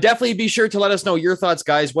definitely be sure to let us know your thoughts,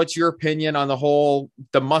 guys. What's your opinion on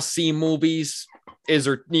the must-see movies? Is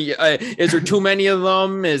there too many of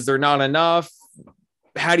them? Is there not enough?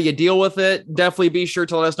 How do you deal with it? Definitely be sure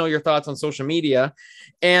to let us know your thoughts on social media.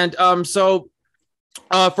 And so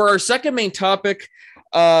for our second main topic,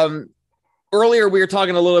 earlier we were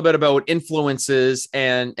talking a little bit about influences,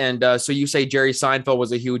 and so you say Jerry Seinfeld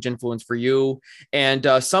was a huge influence for you, and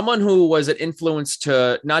someone who was an influence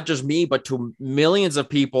to not just me but to millions of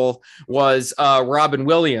people was Robin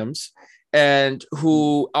Williams, and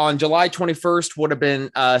who on July 21st would have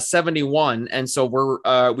been 71, and so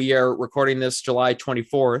we are recording this July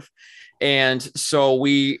 24th, and so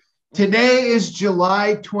today is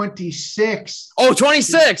July 26th. Oh,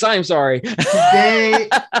 26. I'm sorry. Today,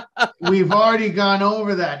 we've already gone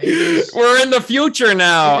over that. We're in the future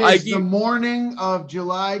now. It is the morning of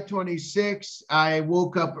July 26th. I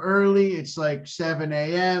woke up early. It's like 7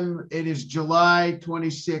 a.m. It is July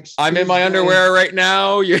 26th. I'm in my underwear right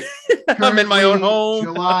now. I'm in my own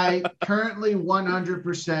home. Currently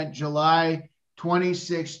 100% July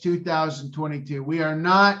 26, 2022. We are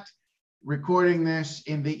not recording this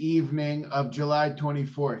in the evening of July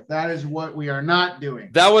 24th. That is what we are not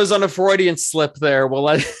doing. That was on a Freudian slip there.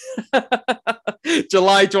 Well,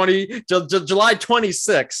 July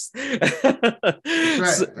 26th.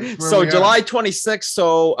 That's right. So July 26th.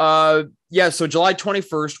 So so July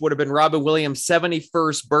 21st would have been Robin Williams'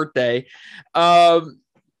 71st birthday.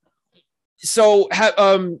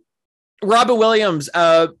 Robin Williams,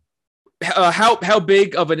 how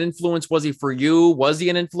big of an influence was he for you? Was he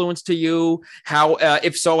an influence to you? How,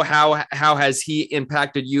 if so, how has he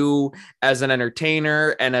impacted you as an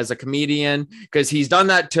entertainer and as a comedian? Because he's done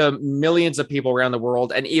that to millions of people around the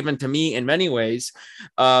world, and even to me in many ways.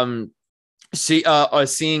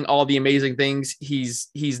 Seeing all the amazing things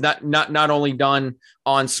he's not only done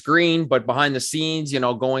on screen but behind the scenes,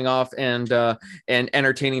 going off and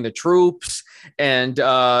entertaining the troops and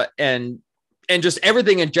just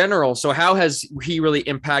everything in general. So how has he really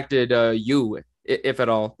impacted you, if at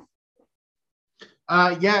all?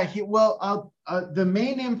 The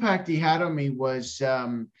main impact he had on me was,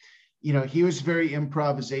 he was very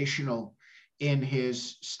improvisational in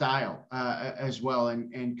his style as well,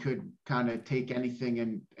 and could kind of take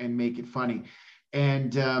anything and make it funny.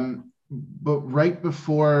 And but right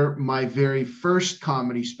before my very first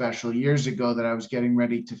comedy special years ago that I was getting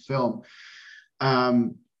ready to film,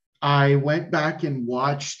 I went back and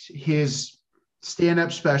watched his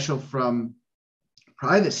stand-up special from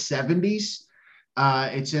probably the 70s.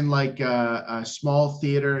 It's in like a small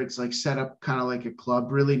theater. It's like set up kind of like a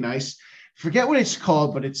club, really nice. Forget what it's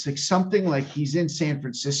called, but it's like something like he's in San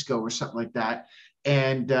Francisco or something like that.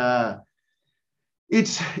 And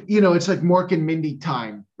it's like Mork and Mindy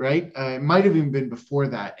time, right? It might have even been before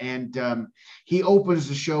that. And he opens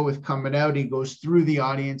the show with coming out. He goes through the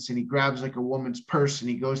audience and he grabs like a woman's purse and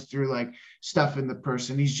he goes through like stuff in the purse,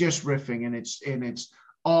 and he's just riffing, and it's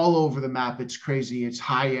all over the map. It's crazy. It's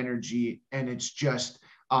high energy, and it's just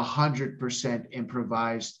 100%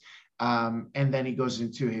 improvised. And then he goes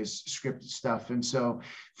into his scripted stuff. And so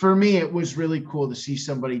for me, it was really cool to see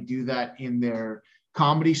somebody do that in their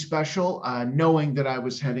comedy special, knowing that I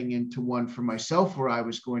was heading into one for myself where I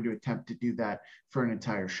was going to attempt to do that for an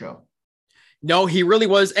entire show. No, he really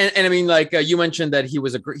was. And I mean, like you mentioned that he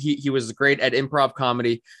was great at improv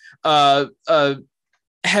comedy.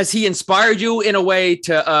 Has he inspired you in a way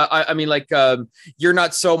to, you're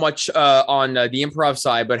not so much on the improv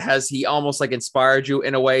side, but has he almost like inspired you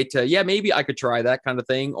in a way to, maybe I could try that kind of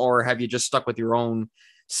thing? Or have you just stuck with your own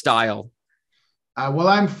style? Well,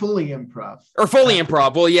 I'm fully improv. Or fully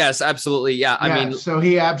improv. Well, yes, absolutely. Yeah. I mean, so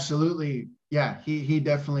he absolutely, he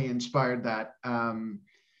definitely inspired that.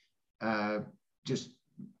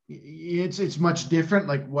 It's much different,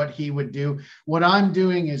 like what he would do. What I'm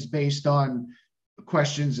doing is based on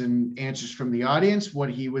questions and answers from the audience.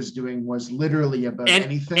 What he was doing was literally about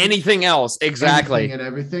anything else. Exactly. Anything and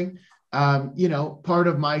everything. Part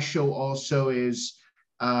of my show also is,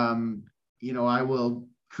 I will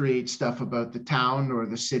create stuff about the town or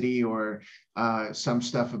the city, or some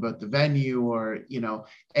stuff about the venue, or,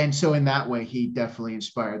 and so in that way, he definitely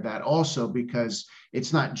inspired that also, because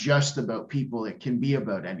it's not just about people, it can be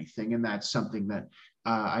about anything. And that's something that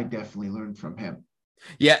I definitely learned from him.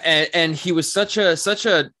 Yeah. And he was such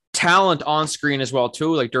a talent on screen as well,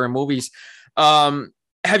 too, like during movies.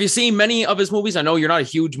 Have you seen many of his movies? I know you're not a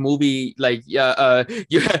huge movie like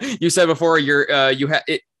you said before.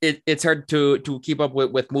 It's hard to keep up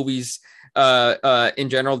with movies in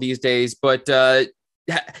general these days. But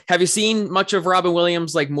have you seen much of Robin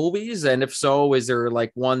Williams like movies? And if so, is there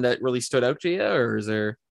like one that really stood out to you, or is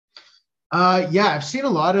there? Yeah, I've seen a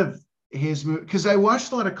lot of his movies because I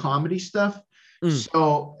watched a lot of comedy stuff.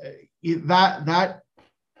 So that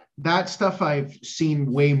stuff I've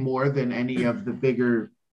seen way more than any of the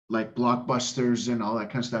bigger like blockbusters and all that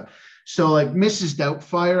kind of stuff. So like Mrs.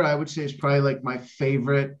 Doubtfire, I would say is probably like my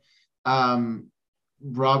favorite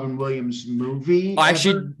Robin Williams movie. I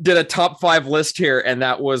actually did a top 5 list here, and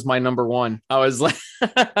that was my number one. I was like,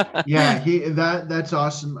 yeah, that's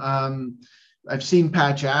awesome. I've seen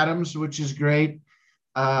Patch Adams, which is great.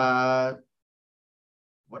 When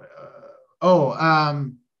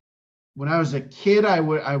I was a kid, I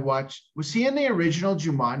watched. Was he in the original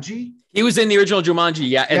Jumanji? He was in the original Jumanji,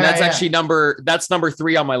 yeah, and that's actually number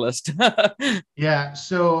 3 on my list. Yeah,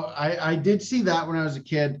 so I did see that when I was a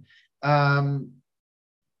kid. I'm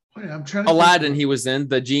trying to Aladdin, he was in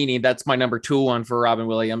the genie. That's my number 2 one for Robin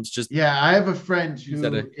Williams. I have a friend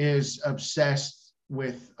who is obsessed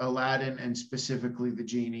with Aladdin and specifically the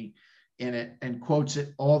genie in it and quotes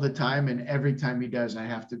it all the time. And every time he does, I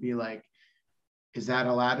have to be like, "Is that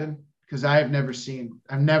Aladdin?" Because I've never seen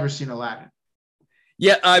Aladdin.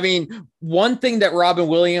 Yeah, I mean, one thing that Robin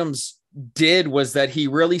Williams did was that he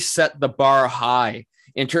really set the bar high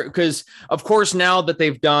because of course now that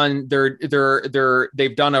they've done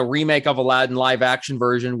they've done a remake of Aladdin live action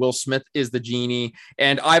version. Will Smith is the genie,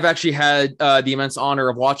 and I've actually had the immense honor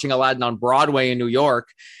of watching Aladdin on Broadway in New York,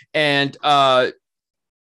 and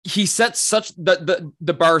he set such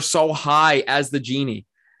the bar so high as the genie.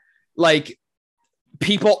 Like,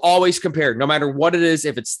 people always compare, no matter what it is,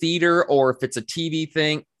 if it's theater or if it's a TV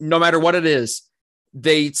thing, no matter what it is,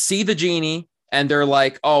 they see the genie and they're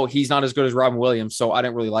like, oh, he's not as good as Robin Williams, so I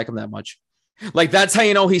didn't really like him that much. Like, that's how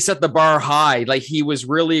you know he set the bar high. Like, he was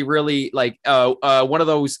really, really like one of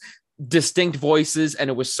those distinct voices, and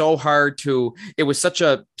it was so hard to. It was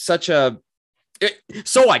so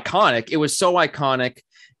iconic. It was so iconic,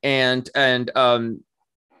 and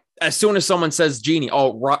as soon as someone says genie,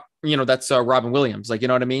 that's Robin Williams. Like, you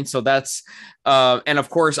know what I mean? So that's, and of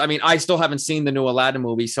course, I mean, I still haven't seen the new Aladdin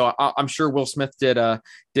movie, so I'm sure Will Smith did a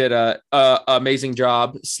amazing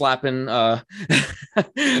job slapping. I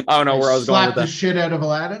don't know where I was going with that. Slap the shit out of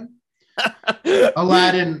Aladdin.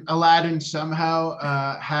 Aladdin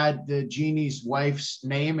somehow had the genie's wife's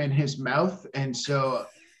name in his mouth, and so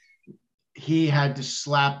he had to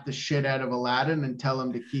slap the shit out of Aladdin and tell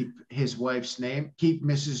him to keep his wife's name, keep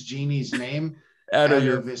Mrs. Genie's name out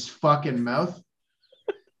of his fucking mouth.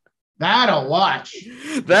 That I'll watch.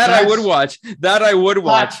 I would watch.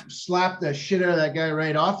 Slap the shit out of that guy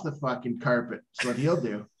right off the fucking carpet. That's what he'll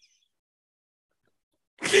do.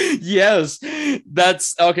 Yes,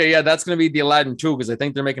 that's okay. Yeah, that's going to be the Aladdin 2, because I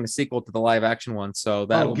think they're making a sequel to the live action one. So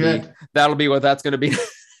that'll be what that's going to be.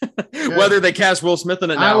 Whether they cast Will Smith in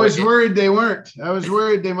it now. I was worried they weren't. I was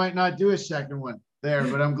worried they might not do a second one there,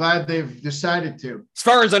 but I'm glad they've decided to. As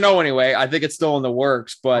far as I know, anyway, I think it's still in the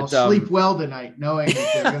works. But I'll sleep well tonight, knowing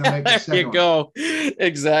that they're going to make a second there you go.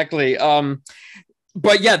 Exactly.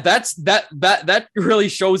 But yeah, that really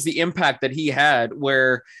shows the impact that he had.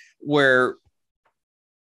 Where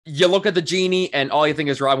you look at the genie and all you think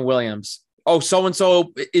is Robin Williams. Oh, so and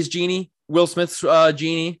so is genie. Will Smith's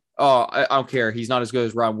genie. Oh, I don't care. He's not as good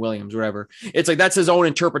as Robin Williams, whatever. It's like, that's his own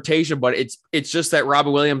interpretation, but it's just that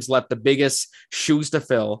Robin Williams left the biggest shoes to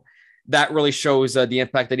fill. That really shows the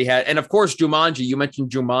impact that he had. And of course, Jumanji, you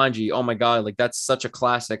mentioned Jumanji. Oh my God. Like, that's such a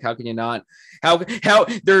classic. How can you not, how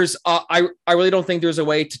there's, I really don't think there's a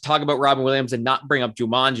way to talk about Robin Williams and not bring up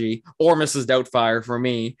Jumanji or Mrs. Doubtfire for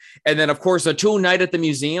me. And then of course, the 2 Night at the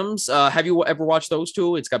Museums. Have you ever watched those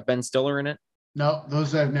 2? It's got Ben Stiller in it. No,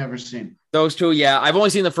 those I've never seen. Those 2, yeah. I've only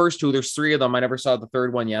seen the first 2. There's 3 of them. I never saw the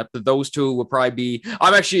third one yet. But those 2 will probably be.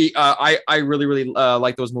 I'm actually. I really, really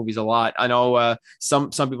like those movies a lot. I know some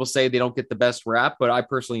people say they don't get the best rap, but I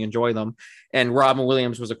personally enjoy them. And Robin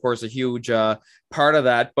Williams was, of course, a huge part of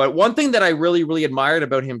that. But one thing that I really, really admired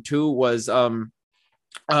about him too was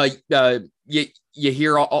you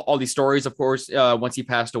hear all these stories, of course, once he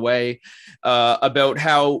passed away, about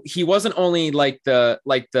how he wasn't only like an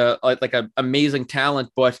amazing talent,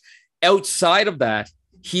 but outside of that,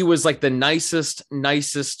 he was like the nicest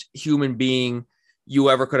human being you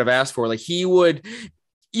ever could have asked for. Like, he would,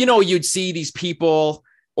 you'd see these people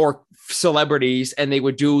or celebrities and they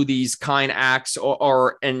would do these kind acts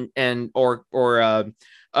or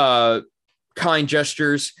kind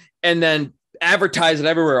gestures. And then advertise it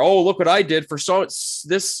everywhere. Oh, look what I did for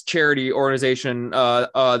this charity organization,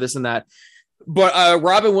 this and that. But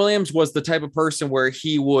Robin Williams was the type of person where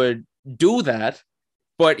he would do that,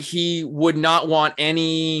 but he would not want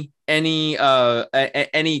any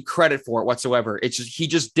credit for it whatsoever. It's just, he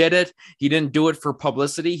just did it. He didn't do it for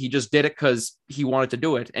publicity. He just did it because he wanted to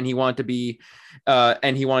do it, and he wanted to be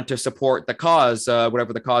and he wanted to support the cause,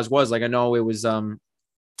 whatever the cause was. Like, I know it was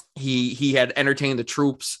he had entertained the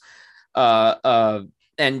troops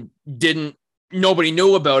and nobody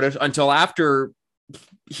knew about it until after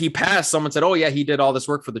he passed. Someone said, oh yeah, he did all this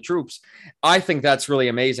work for the troops. I think that's really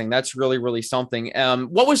amazing. That's really, really something.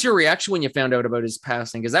 What was your reaction when you found out about his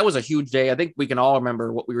passing? Because that was a huge day. I think we can all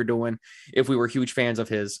remember what we were doing if we were huge fans of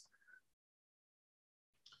his.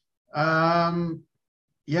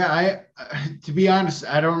 Yeah, to be honest,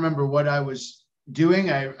 I don't remember what I was doing.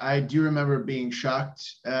 I do remember being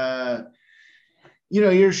shocked.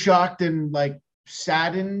 You're shocked and like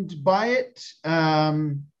saddened by it,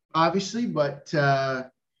 obviously, but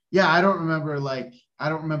yeah, I don't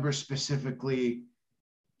remember specifically,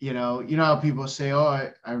 how people say,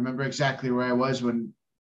 oh, I remember exactly where I was when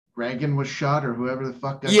Reagan was shot or whoever the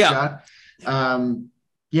fuck got shot.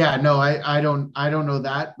 Yeah, no, I don't know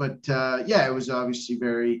that, but yeah, it was obviously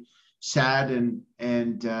very sad and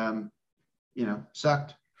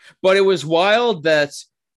sucked. But it was wild that,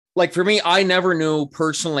 like, for me, I never knew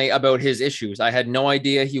personally about his issues. I had no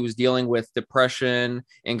idea he was dealing with depression,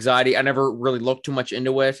 anxiety. I never really looked too much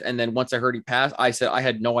into it. And then once I heard he passed, I said I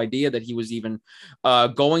had no idea that he was even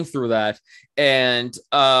going through that. And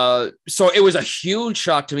so it was a huge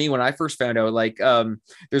shock to me when I first found out. Like,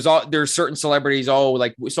 there's certain celebrities,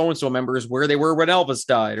 like so-and-so members, where they were when Elvis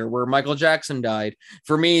died or where Michael Jackson died.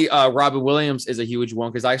 For me, Robin Williams is a huge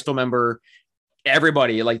one, because I still remember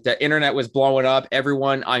everybody, like, the internet was blowing up.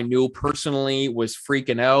 Everyone I knew personally was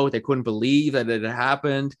freaking out. They couldn't believe that it had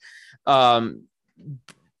happened. But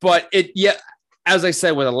as I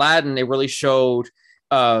said, with Aladdin, it really showed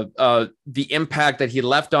the impact that he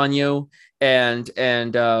left on you. And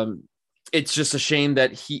it's just a shame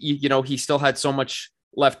that he still had so much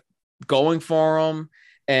left going for him.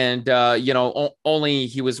 And, only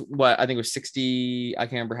he was, I think it was 60. I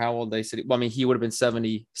can't remember how old they said. Well, I mean, he would have been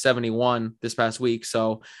 70, 71 this past week.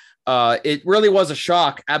 So it really was a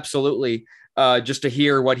shock. Absolutely. Just to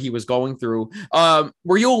hear what he was going through.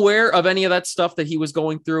 Were you aware of any of that stuff that he was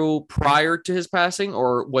going through prior to his passing?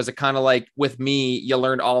 Or was it kind of like with me, you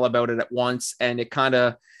learned all about it at once and it kind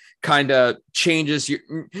of changes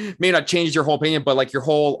may not change your whole opinion, but like your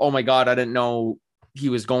whole, oh my God, I didn't know he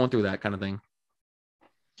was going through that kind of thing.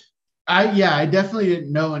 I definitely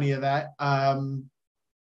didn't know any of that.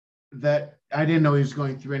 That I didn't know he was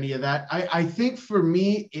going through any of that. I think for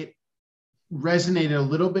me, it resonated a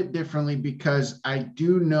little bit differently because I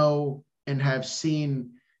do know and have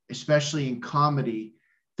seen, especially in comedy,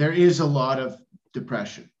 there is a lot of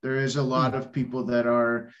depression. There is a lot of people that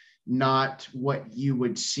are not what you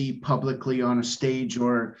would see publicly on a stage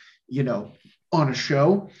or, on a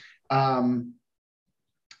show. And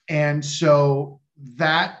so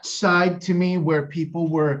that side to me, where people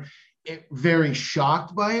were very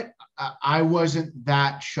shocked by it, I wasn't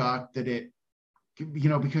that shocked that it,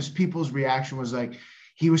 because people's reaction was like,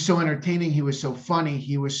 he was so entertaining, he was so funny,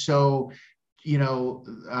 he was so,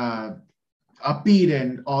 upbeat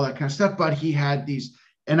and all that kind of stuff. But he had these,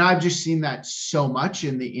 and I've just seen that so much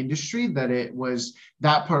in the industry that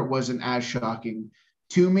that part wasn't as shocking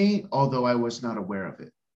to me, although I was not aware of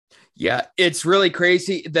it. Yeah, it's really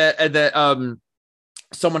crazy that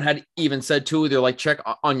someone had even said too, they're like, check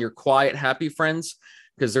on your quiet, happy friends,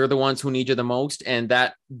 because they're the ones who need you the most. And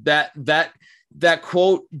that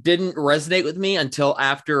quote didn't resonate with me until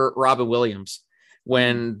after Robin Williams,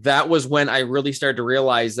 when that was when I really started to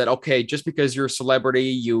realize that, okay, just because you're a celebrity,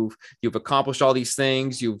 you've accomplished all these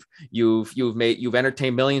things, you've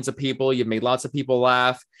entertained millions of people, you've made lots of people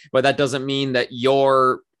laugh, but that doesn't mean that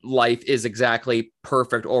your life is exactly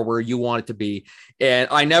perfect or where you want it to be. And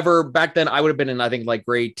back then I would have been in, I think, like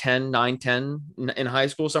grade 10 in high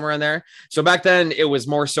school, somewhere in there. So back then it was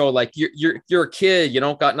more so like you're a kid, you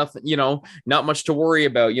don't got nothing, not much to worry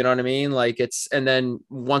about, you know what I mean? Like and then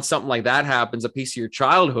once something like that happens, a piece of your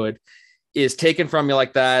childhood is taken from you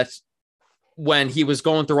like that, when he was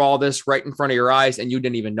going through all this right in front of your eyes and you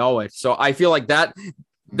didn't even know it. So I feel like that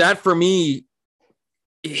for me,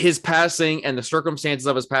 his passing and the circumstances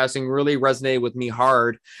of his passing really resonated with me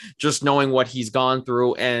hard, just knowing what he's gone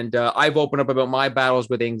through. And I've opened up about my battles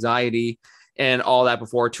with anxiety and all that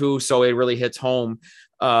before too. So it really hits home.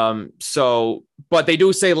 But they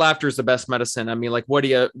do say laughter is the best medicine. I mean, like, where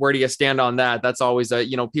do you stand on that? That's always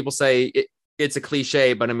people say it's a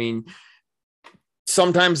cliche, but I mean,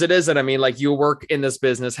 sometimes it isn't. I mean, like, you work in this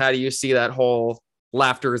business. How do you see that whole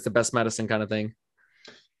laughter is the best medicine kind of thing?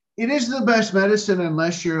 It is the best medicine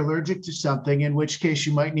unless you're allergic to something, in which case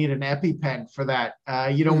you might need an EpiPen for that.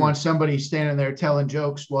 You don't want somebody standing there telling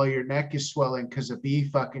jokes while your neck is swelling because a bee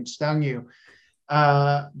fucking stung you.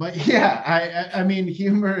 But yeah, I mean,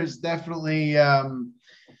 humor is definitely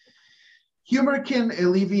humor can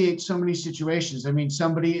alleviate so many situations. I mean,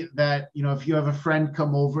 somebody that, you know, if you have a friend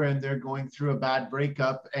come over and they're going through a bad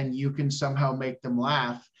breakup and you can somehow make them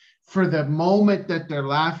laugh, for the moment that they're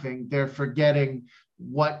laughing, they're forgetting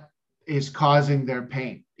what is causing their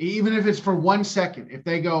pain. Even if it's for 1 second, if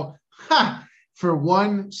they go, ha, for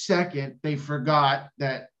 1 second, they forgot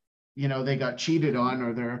that, you know, they got cheated on,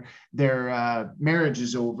 or their marriage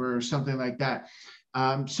is over or something like that.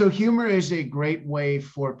 So humor is a great way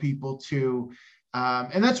for people to,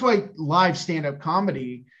 and that's why live stand-up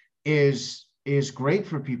comedy is great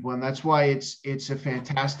for people, and that's why it's a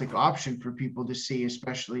fantastic option for people to see,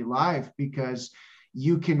 especially live, because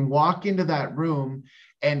you can walk into that room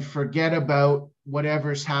and forget about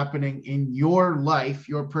whatever's happening in your life,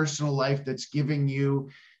 your personal life, that's giving you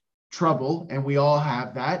trouble, and we all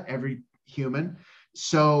have that, every human.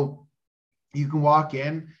 So you can walk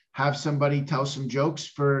in, have somebody tell some jokes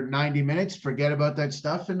for 90 minutes, forget about that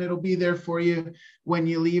stuff, and it'll be there for you when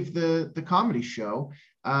you leave the comedy show.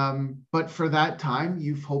 But for that time,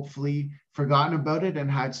 you've hopefully forgotten about it and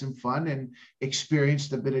had some fun and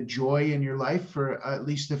experienced a bit of joy in your life for at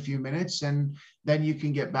least a few minutes. And then you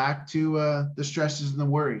can get back to the stresses and the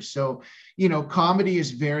worries. So, you know, comedy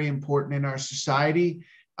is very important in our society,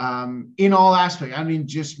 in all aspects. I mean,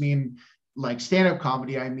 mean like stand-up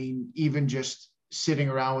comedy. I mean, even just sitting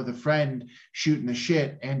around with a friend, shooting the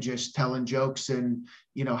shit and just telling jokes and,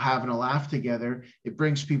 you know, having a laugh together. It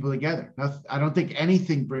brings people together. Now, I don't think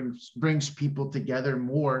anything brings people together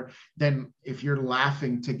more than if you're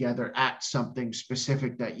laughing together at something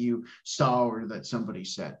specific that you saw or that somebody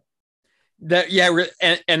said.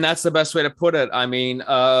 And that's the best way to put it. I mean,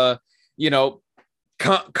 you know,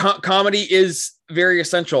 comedy is very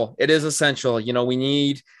essential. It is essential. You know, we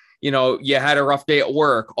need, you know, you had a rough day at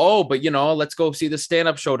work. Oh, but, you know, let's go see the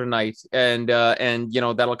stand-up show tonight. And, you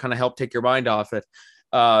know, that'll kind of help take your mind off it.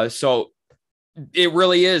 So it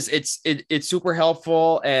really is. It's super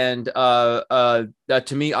helpful. And,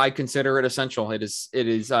 to me, I consider it essential. It is,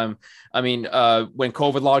 I mean, when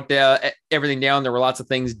COVID locked everything down, there were lots of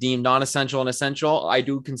things deemed non-essential and essential. I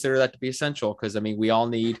do consider that to be essential, because I mean, we all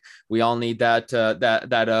need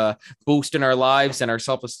that boost in our lives and our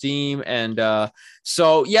self-esteem. And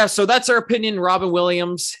so that's our opinion. Robin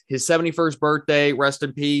Williams, his 71st birthday, rest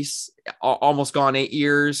in peace. Almost gone 8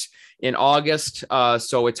 years in August.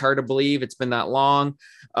 So it's hard to believe it's been that long.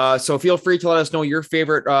 So feel free to let us know your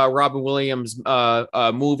favorite Robin Williams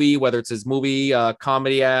movie, whether it's his movie,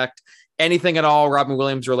 comedy act, anything at all Robin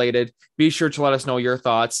Williams related. Be sure to let us know your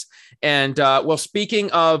thoughts. And well,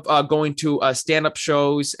 speaking of going to stand-up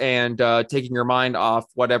shows and taking your mind off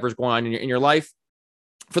whatever's going on in your life,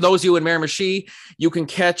 for those of you in Miramichi, you can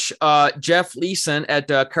catch Jeff Leeson at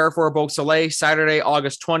Carrefour Beausoleil Saturday,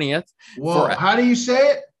 August 20th. Whoa, how do you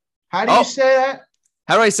say it? How do you say that?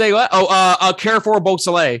 How do I say what? Oh, Carrefour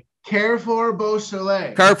Beausoleil. Carrefour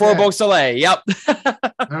Beausoleil. Carrefour Beausoleil. Yep. All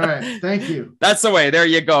right. Thank you. That's the way. There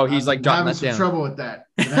you go. He's like jotting that down. Having some trouble with that.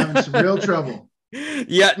 I'm having some real trouble.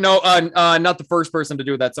 Yeah, no, not the first person to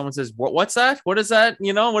do that. Someone says, what's that? What is that?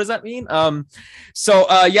 You know, what does that mean? So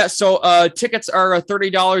tickets are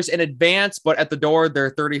 $30 in advance, but at the door,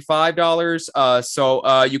 they're $35.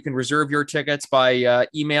 So you can reserve your tickets by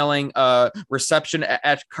emailing reception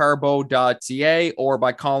at carbo.ca or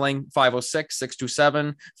by calling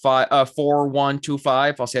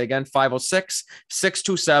 506-627-4125. I'll say it again,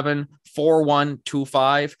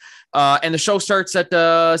 506-627-4125. And the show starts at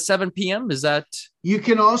 7 p.m. Is that? You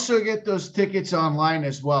can also get those tickets online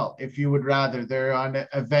as well, if you would rather. They're on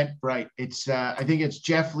Eventbrite. It's I think it's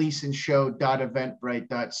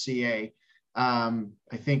jeffleesonshow.eventbrite.ca.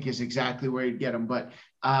 I think is exactly where you'd get them. But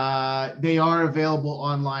they are available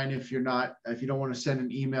online if you don't want to send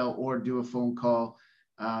an email or do a phone call.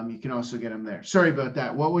 You can also get them there. Sorry about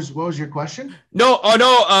that. What was your question? No,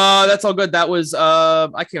 that's all good. That was I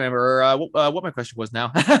can't remember what my question was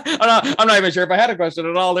now. I'm not even sure if I had a question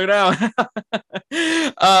at all there now.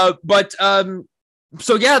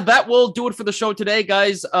 So yeah, that will do it for the show today,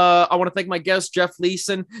 guys. I want to thank my guest, Jeff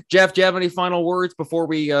Leeson. Jeff, do you have any final words before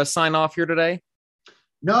we sign off here today?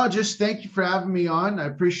 No, just thank you for having me on. I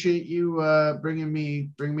appreciate you bringing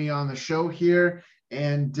me on the show here.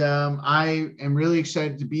 And I am really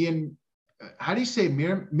excited to be in, how do you say,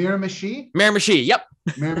 Miramichi? Miramichi, yep.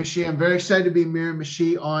 Miramichi. I'm very excited to be in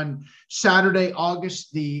Miramichi on Saturday,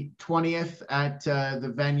 August the 20th at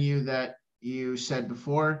the venue that you said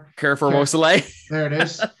before. Carrefour Beausoleil. There it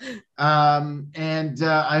is. And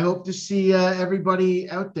I hope to see everybody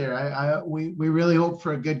out there. We really hope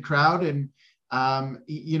for a good crowd. And,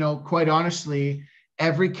 quite honestly,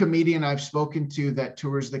 every comedian I've spoken to that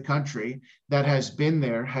tours the country that has been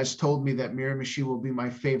there has told me that Miramichi will be my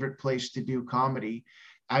favorite place to do comedy.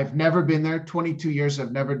 I've never been there. 22 years,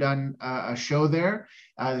 I've never done a show there.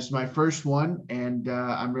 This is my first one, and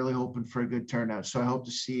I'm really hoping for a good turnout. So I hope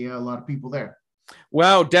to see a lot of people there.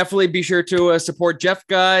 Well, definitely be sure to support Jeff,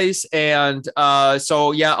 guys. And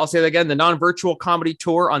so, yeah, I'll say that again, the non-virtual comedy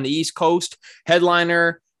tour on the East Coast,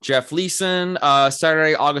 headliner Jeff Leeson,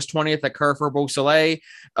 Saturday, August 20th at Carrefour Beausoleil.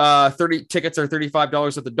 30 tickets are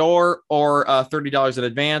 $35 at the door or $30 in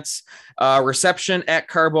advance. Reception at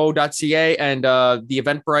carbo.ca, and the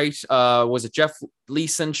Eventbrite, was it Jeff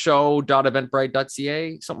Leeson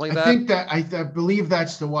show.eventbrite.ca, something like that? I think that I believe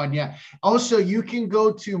that's the one. Yeah. Also, you can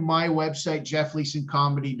go to my website,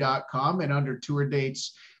 jeffleesoncomedy.com, and under tour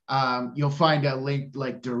dates, you'll find a link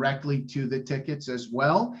like directly to the tickets as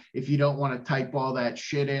well. If you don't want to type all that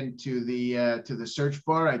shit into the search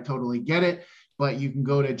bar, I totally get it. But you can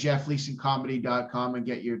go to jeffleesoncomedy.com and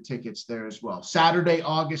get your tickets there as well. Saturday,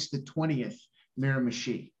 August the 20th,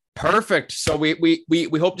 Miramichi. Perfect. So we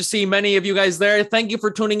hope to see many of you guys there. Thank you for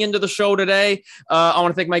tuning into the show today. I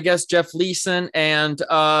want to thank my guest, Jeff Leeson. And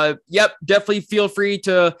definitely feel free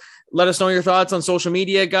to let us know your thoughts on social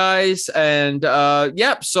media, guys. And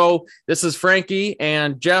so this is Frankie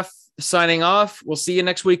and Jeff signing off. We'll see you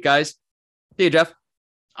next week, guys. See you, Jeff.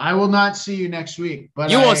 I will not see you next week, but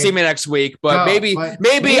you won't see me next week, but maybe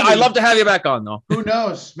I'd love to have you back on, though. Who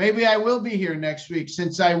knows? Maybe I will be here next week,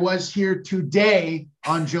 since I was here today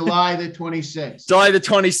on July the 26th. July the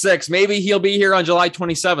 26th. Maybe he'll be here on July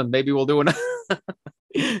 27th. Maybe we'll do it.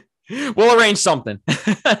 We'll arrange something.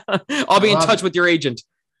 I'll be in touch with your agent.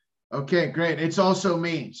 Okay, great. It's also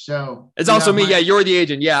me. So it's also me. Yeah, you're the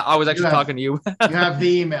agent. Yeah, I was actually talking to you. You have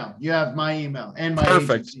the email. You have my email and my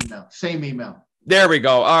agent's email. Same email. There we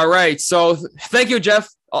go. All right. So thank you, Jeff.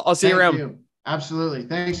 I'll see you around. Absolutely.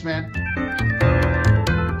 Thanks, man.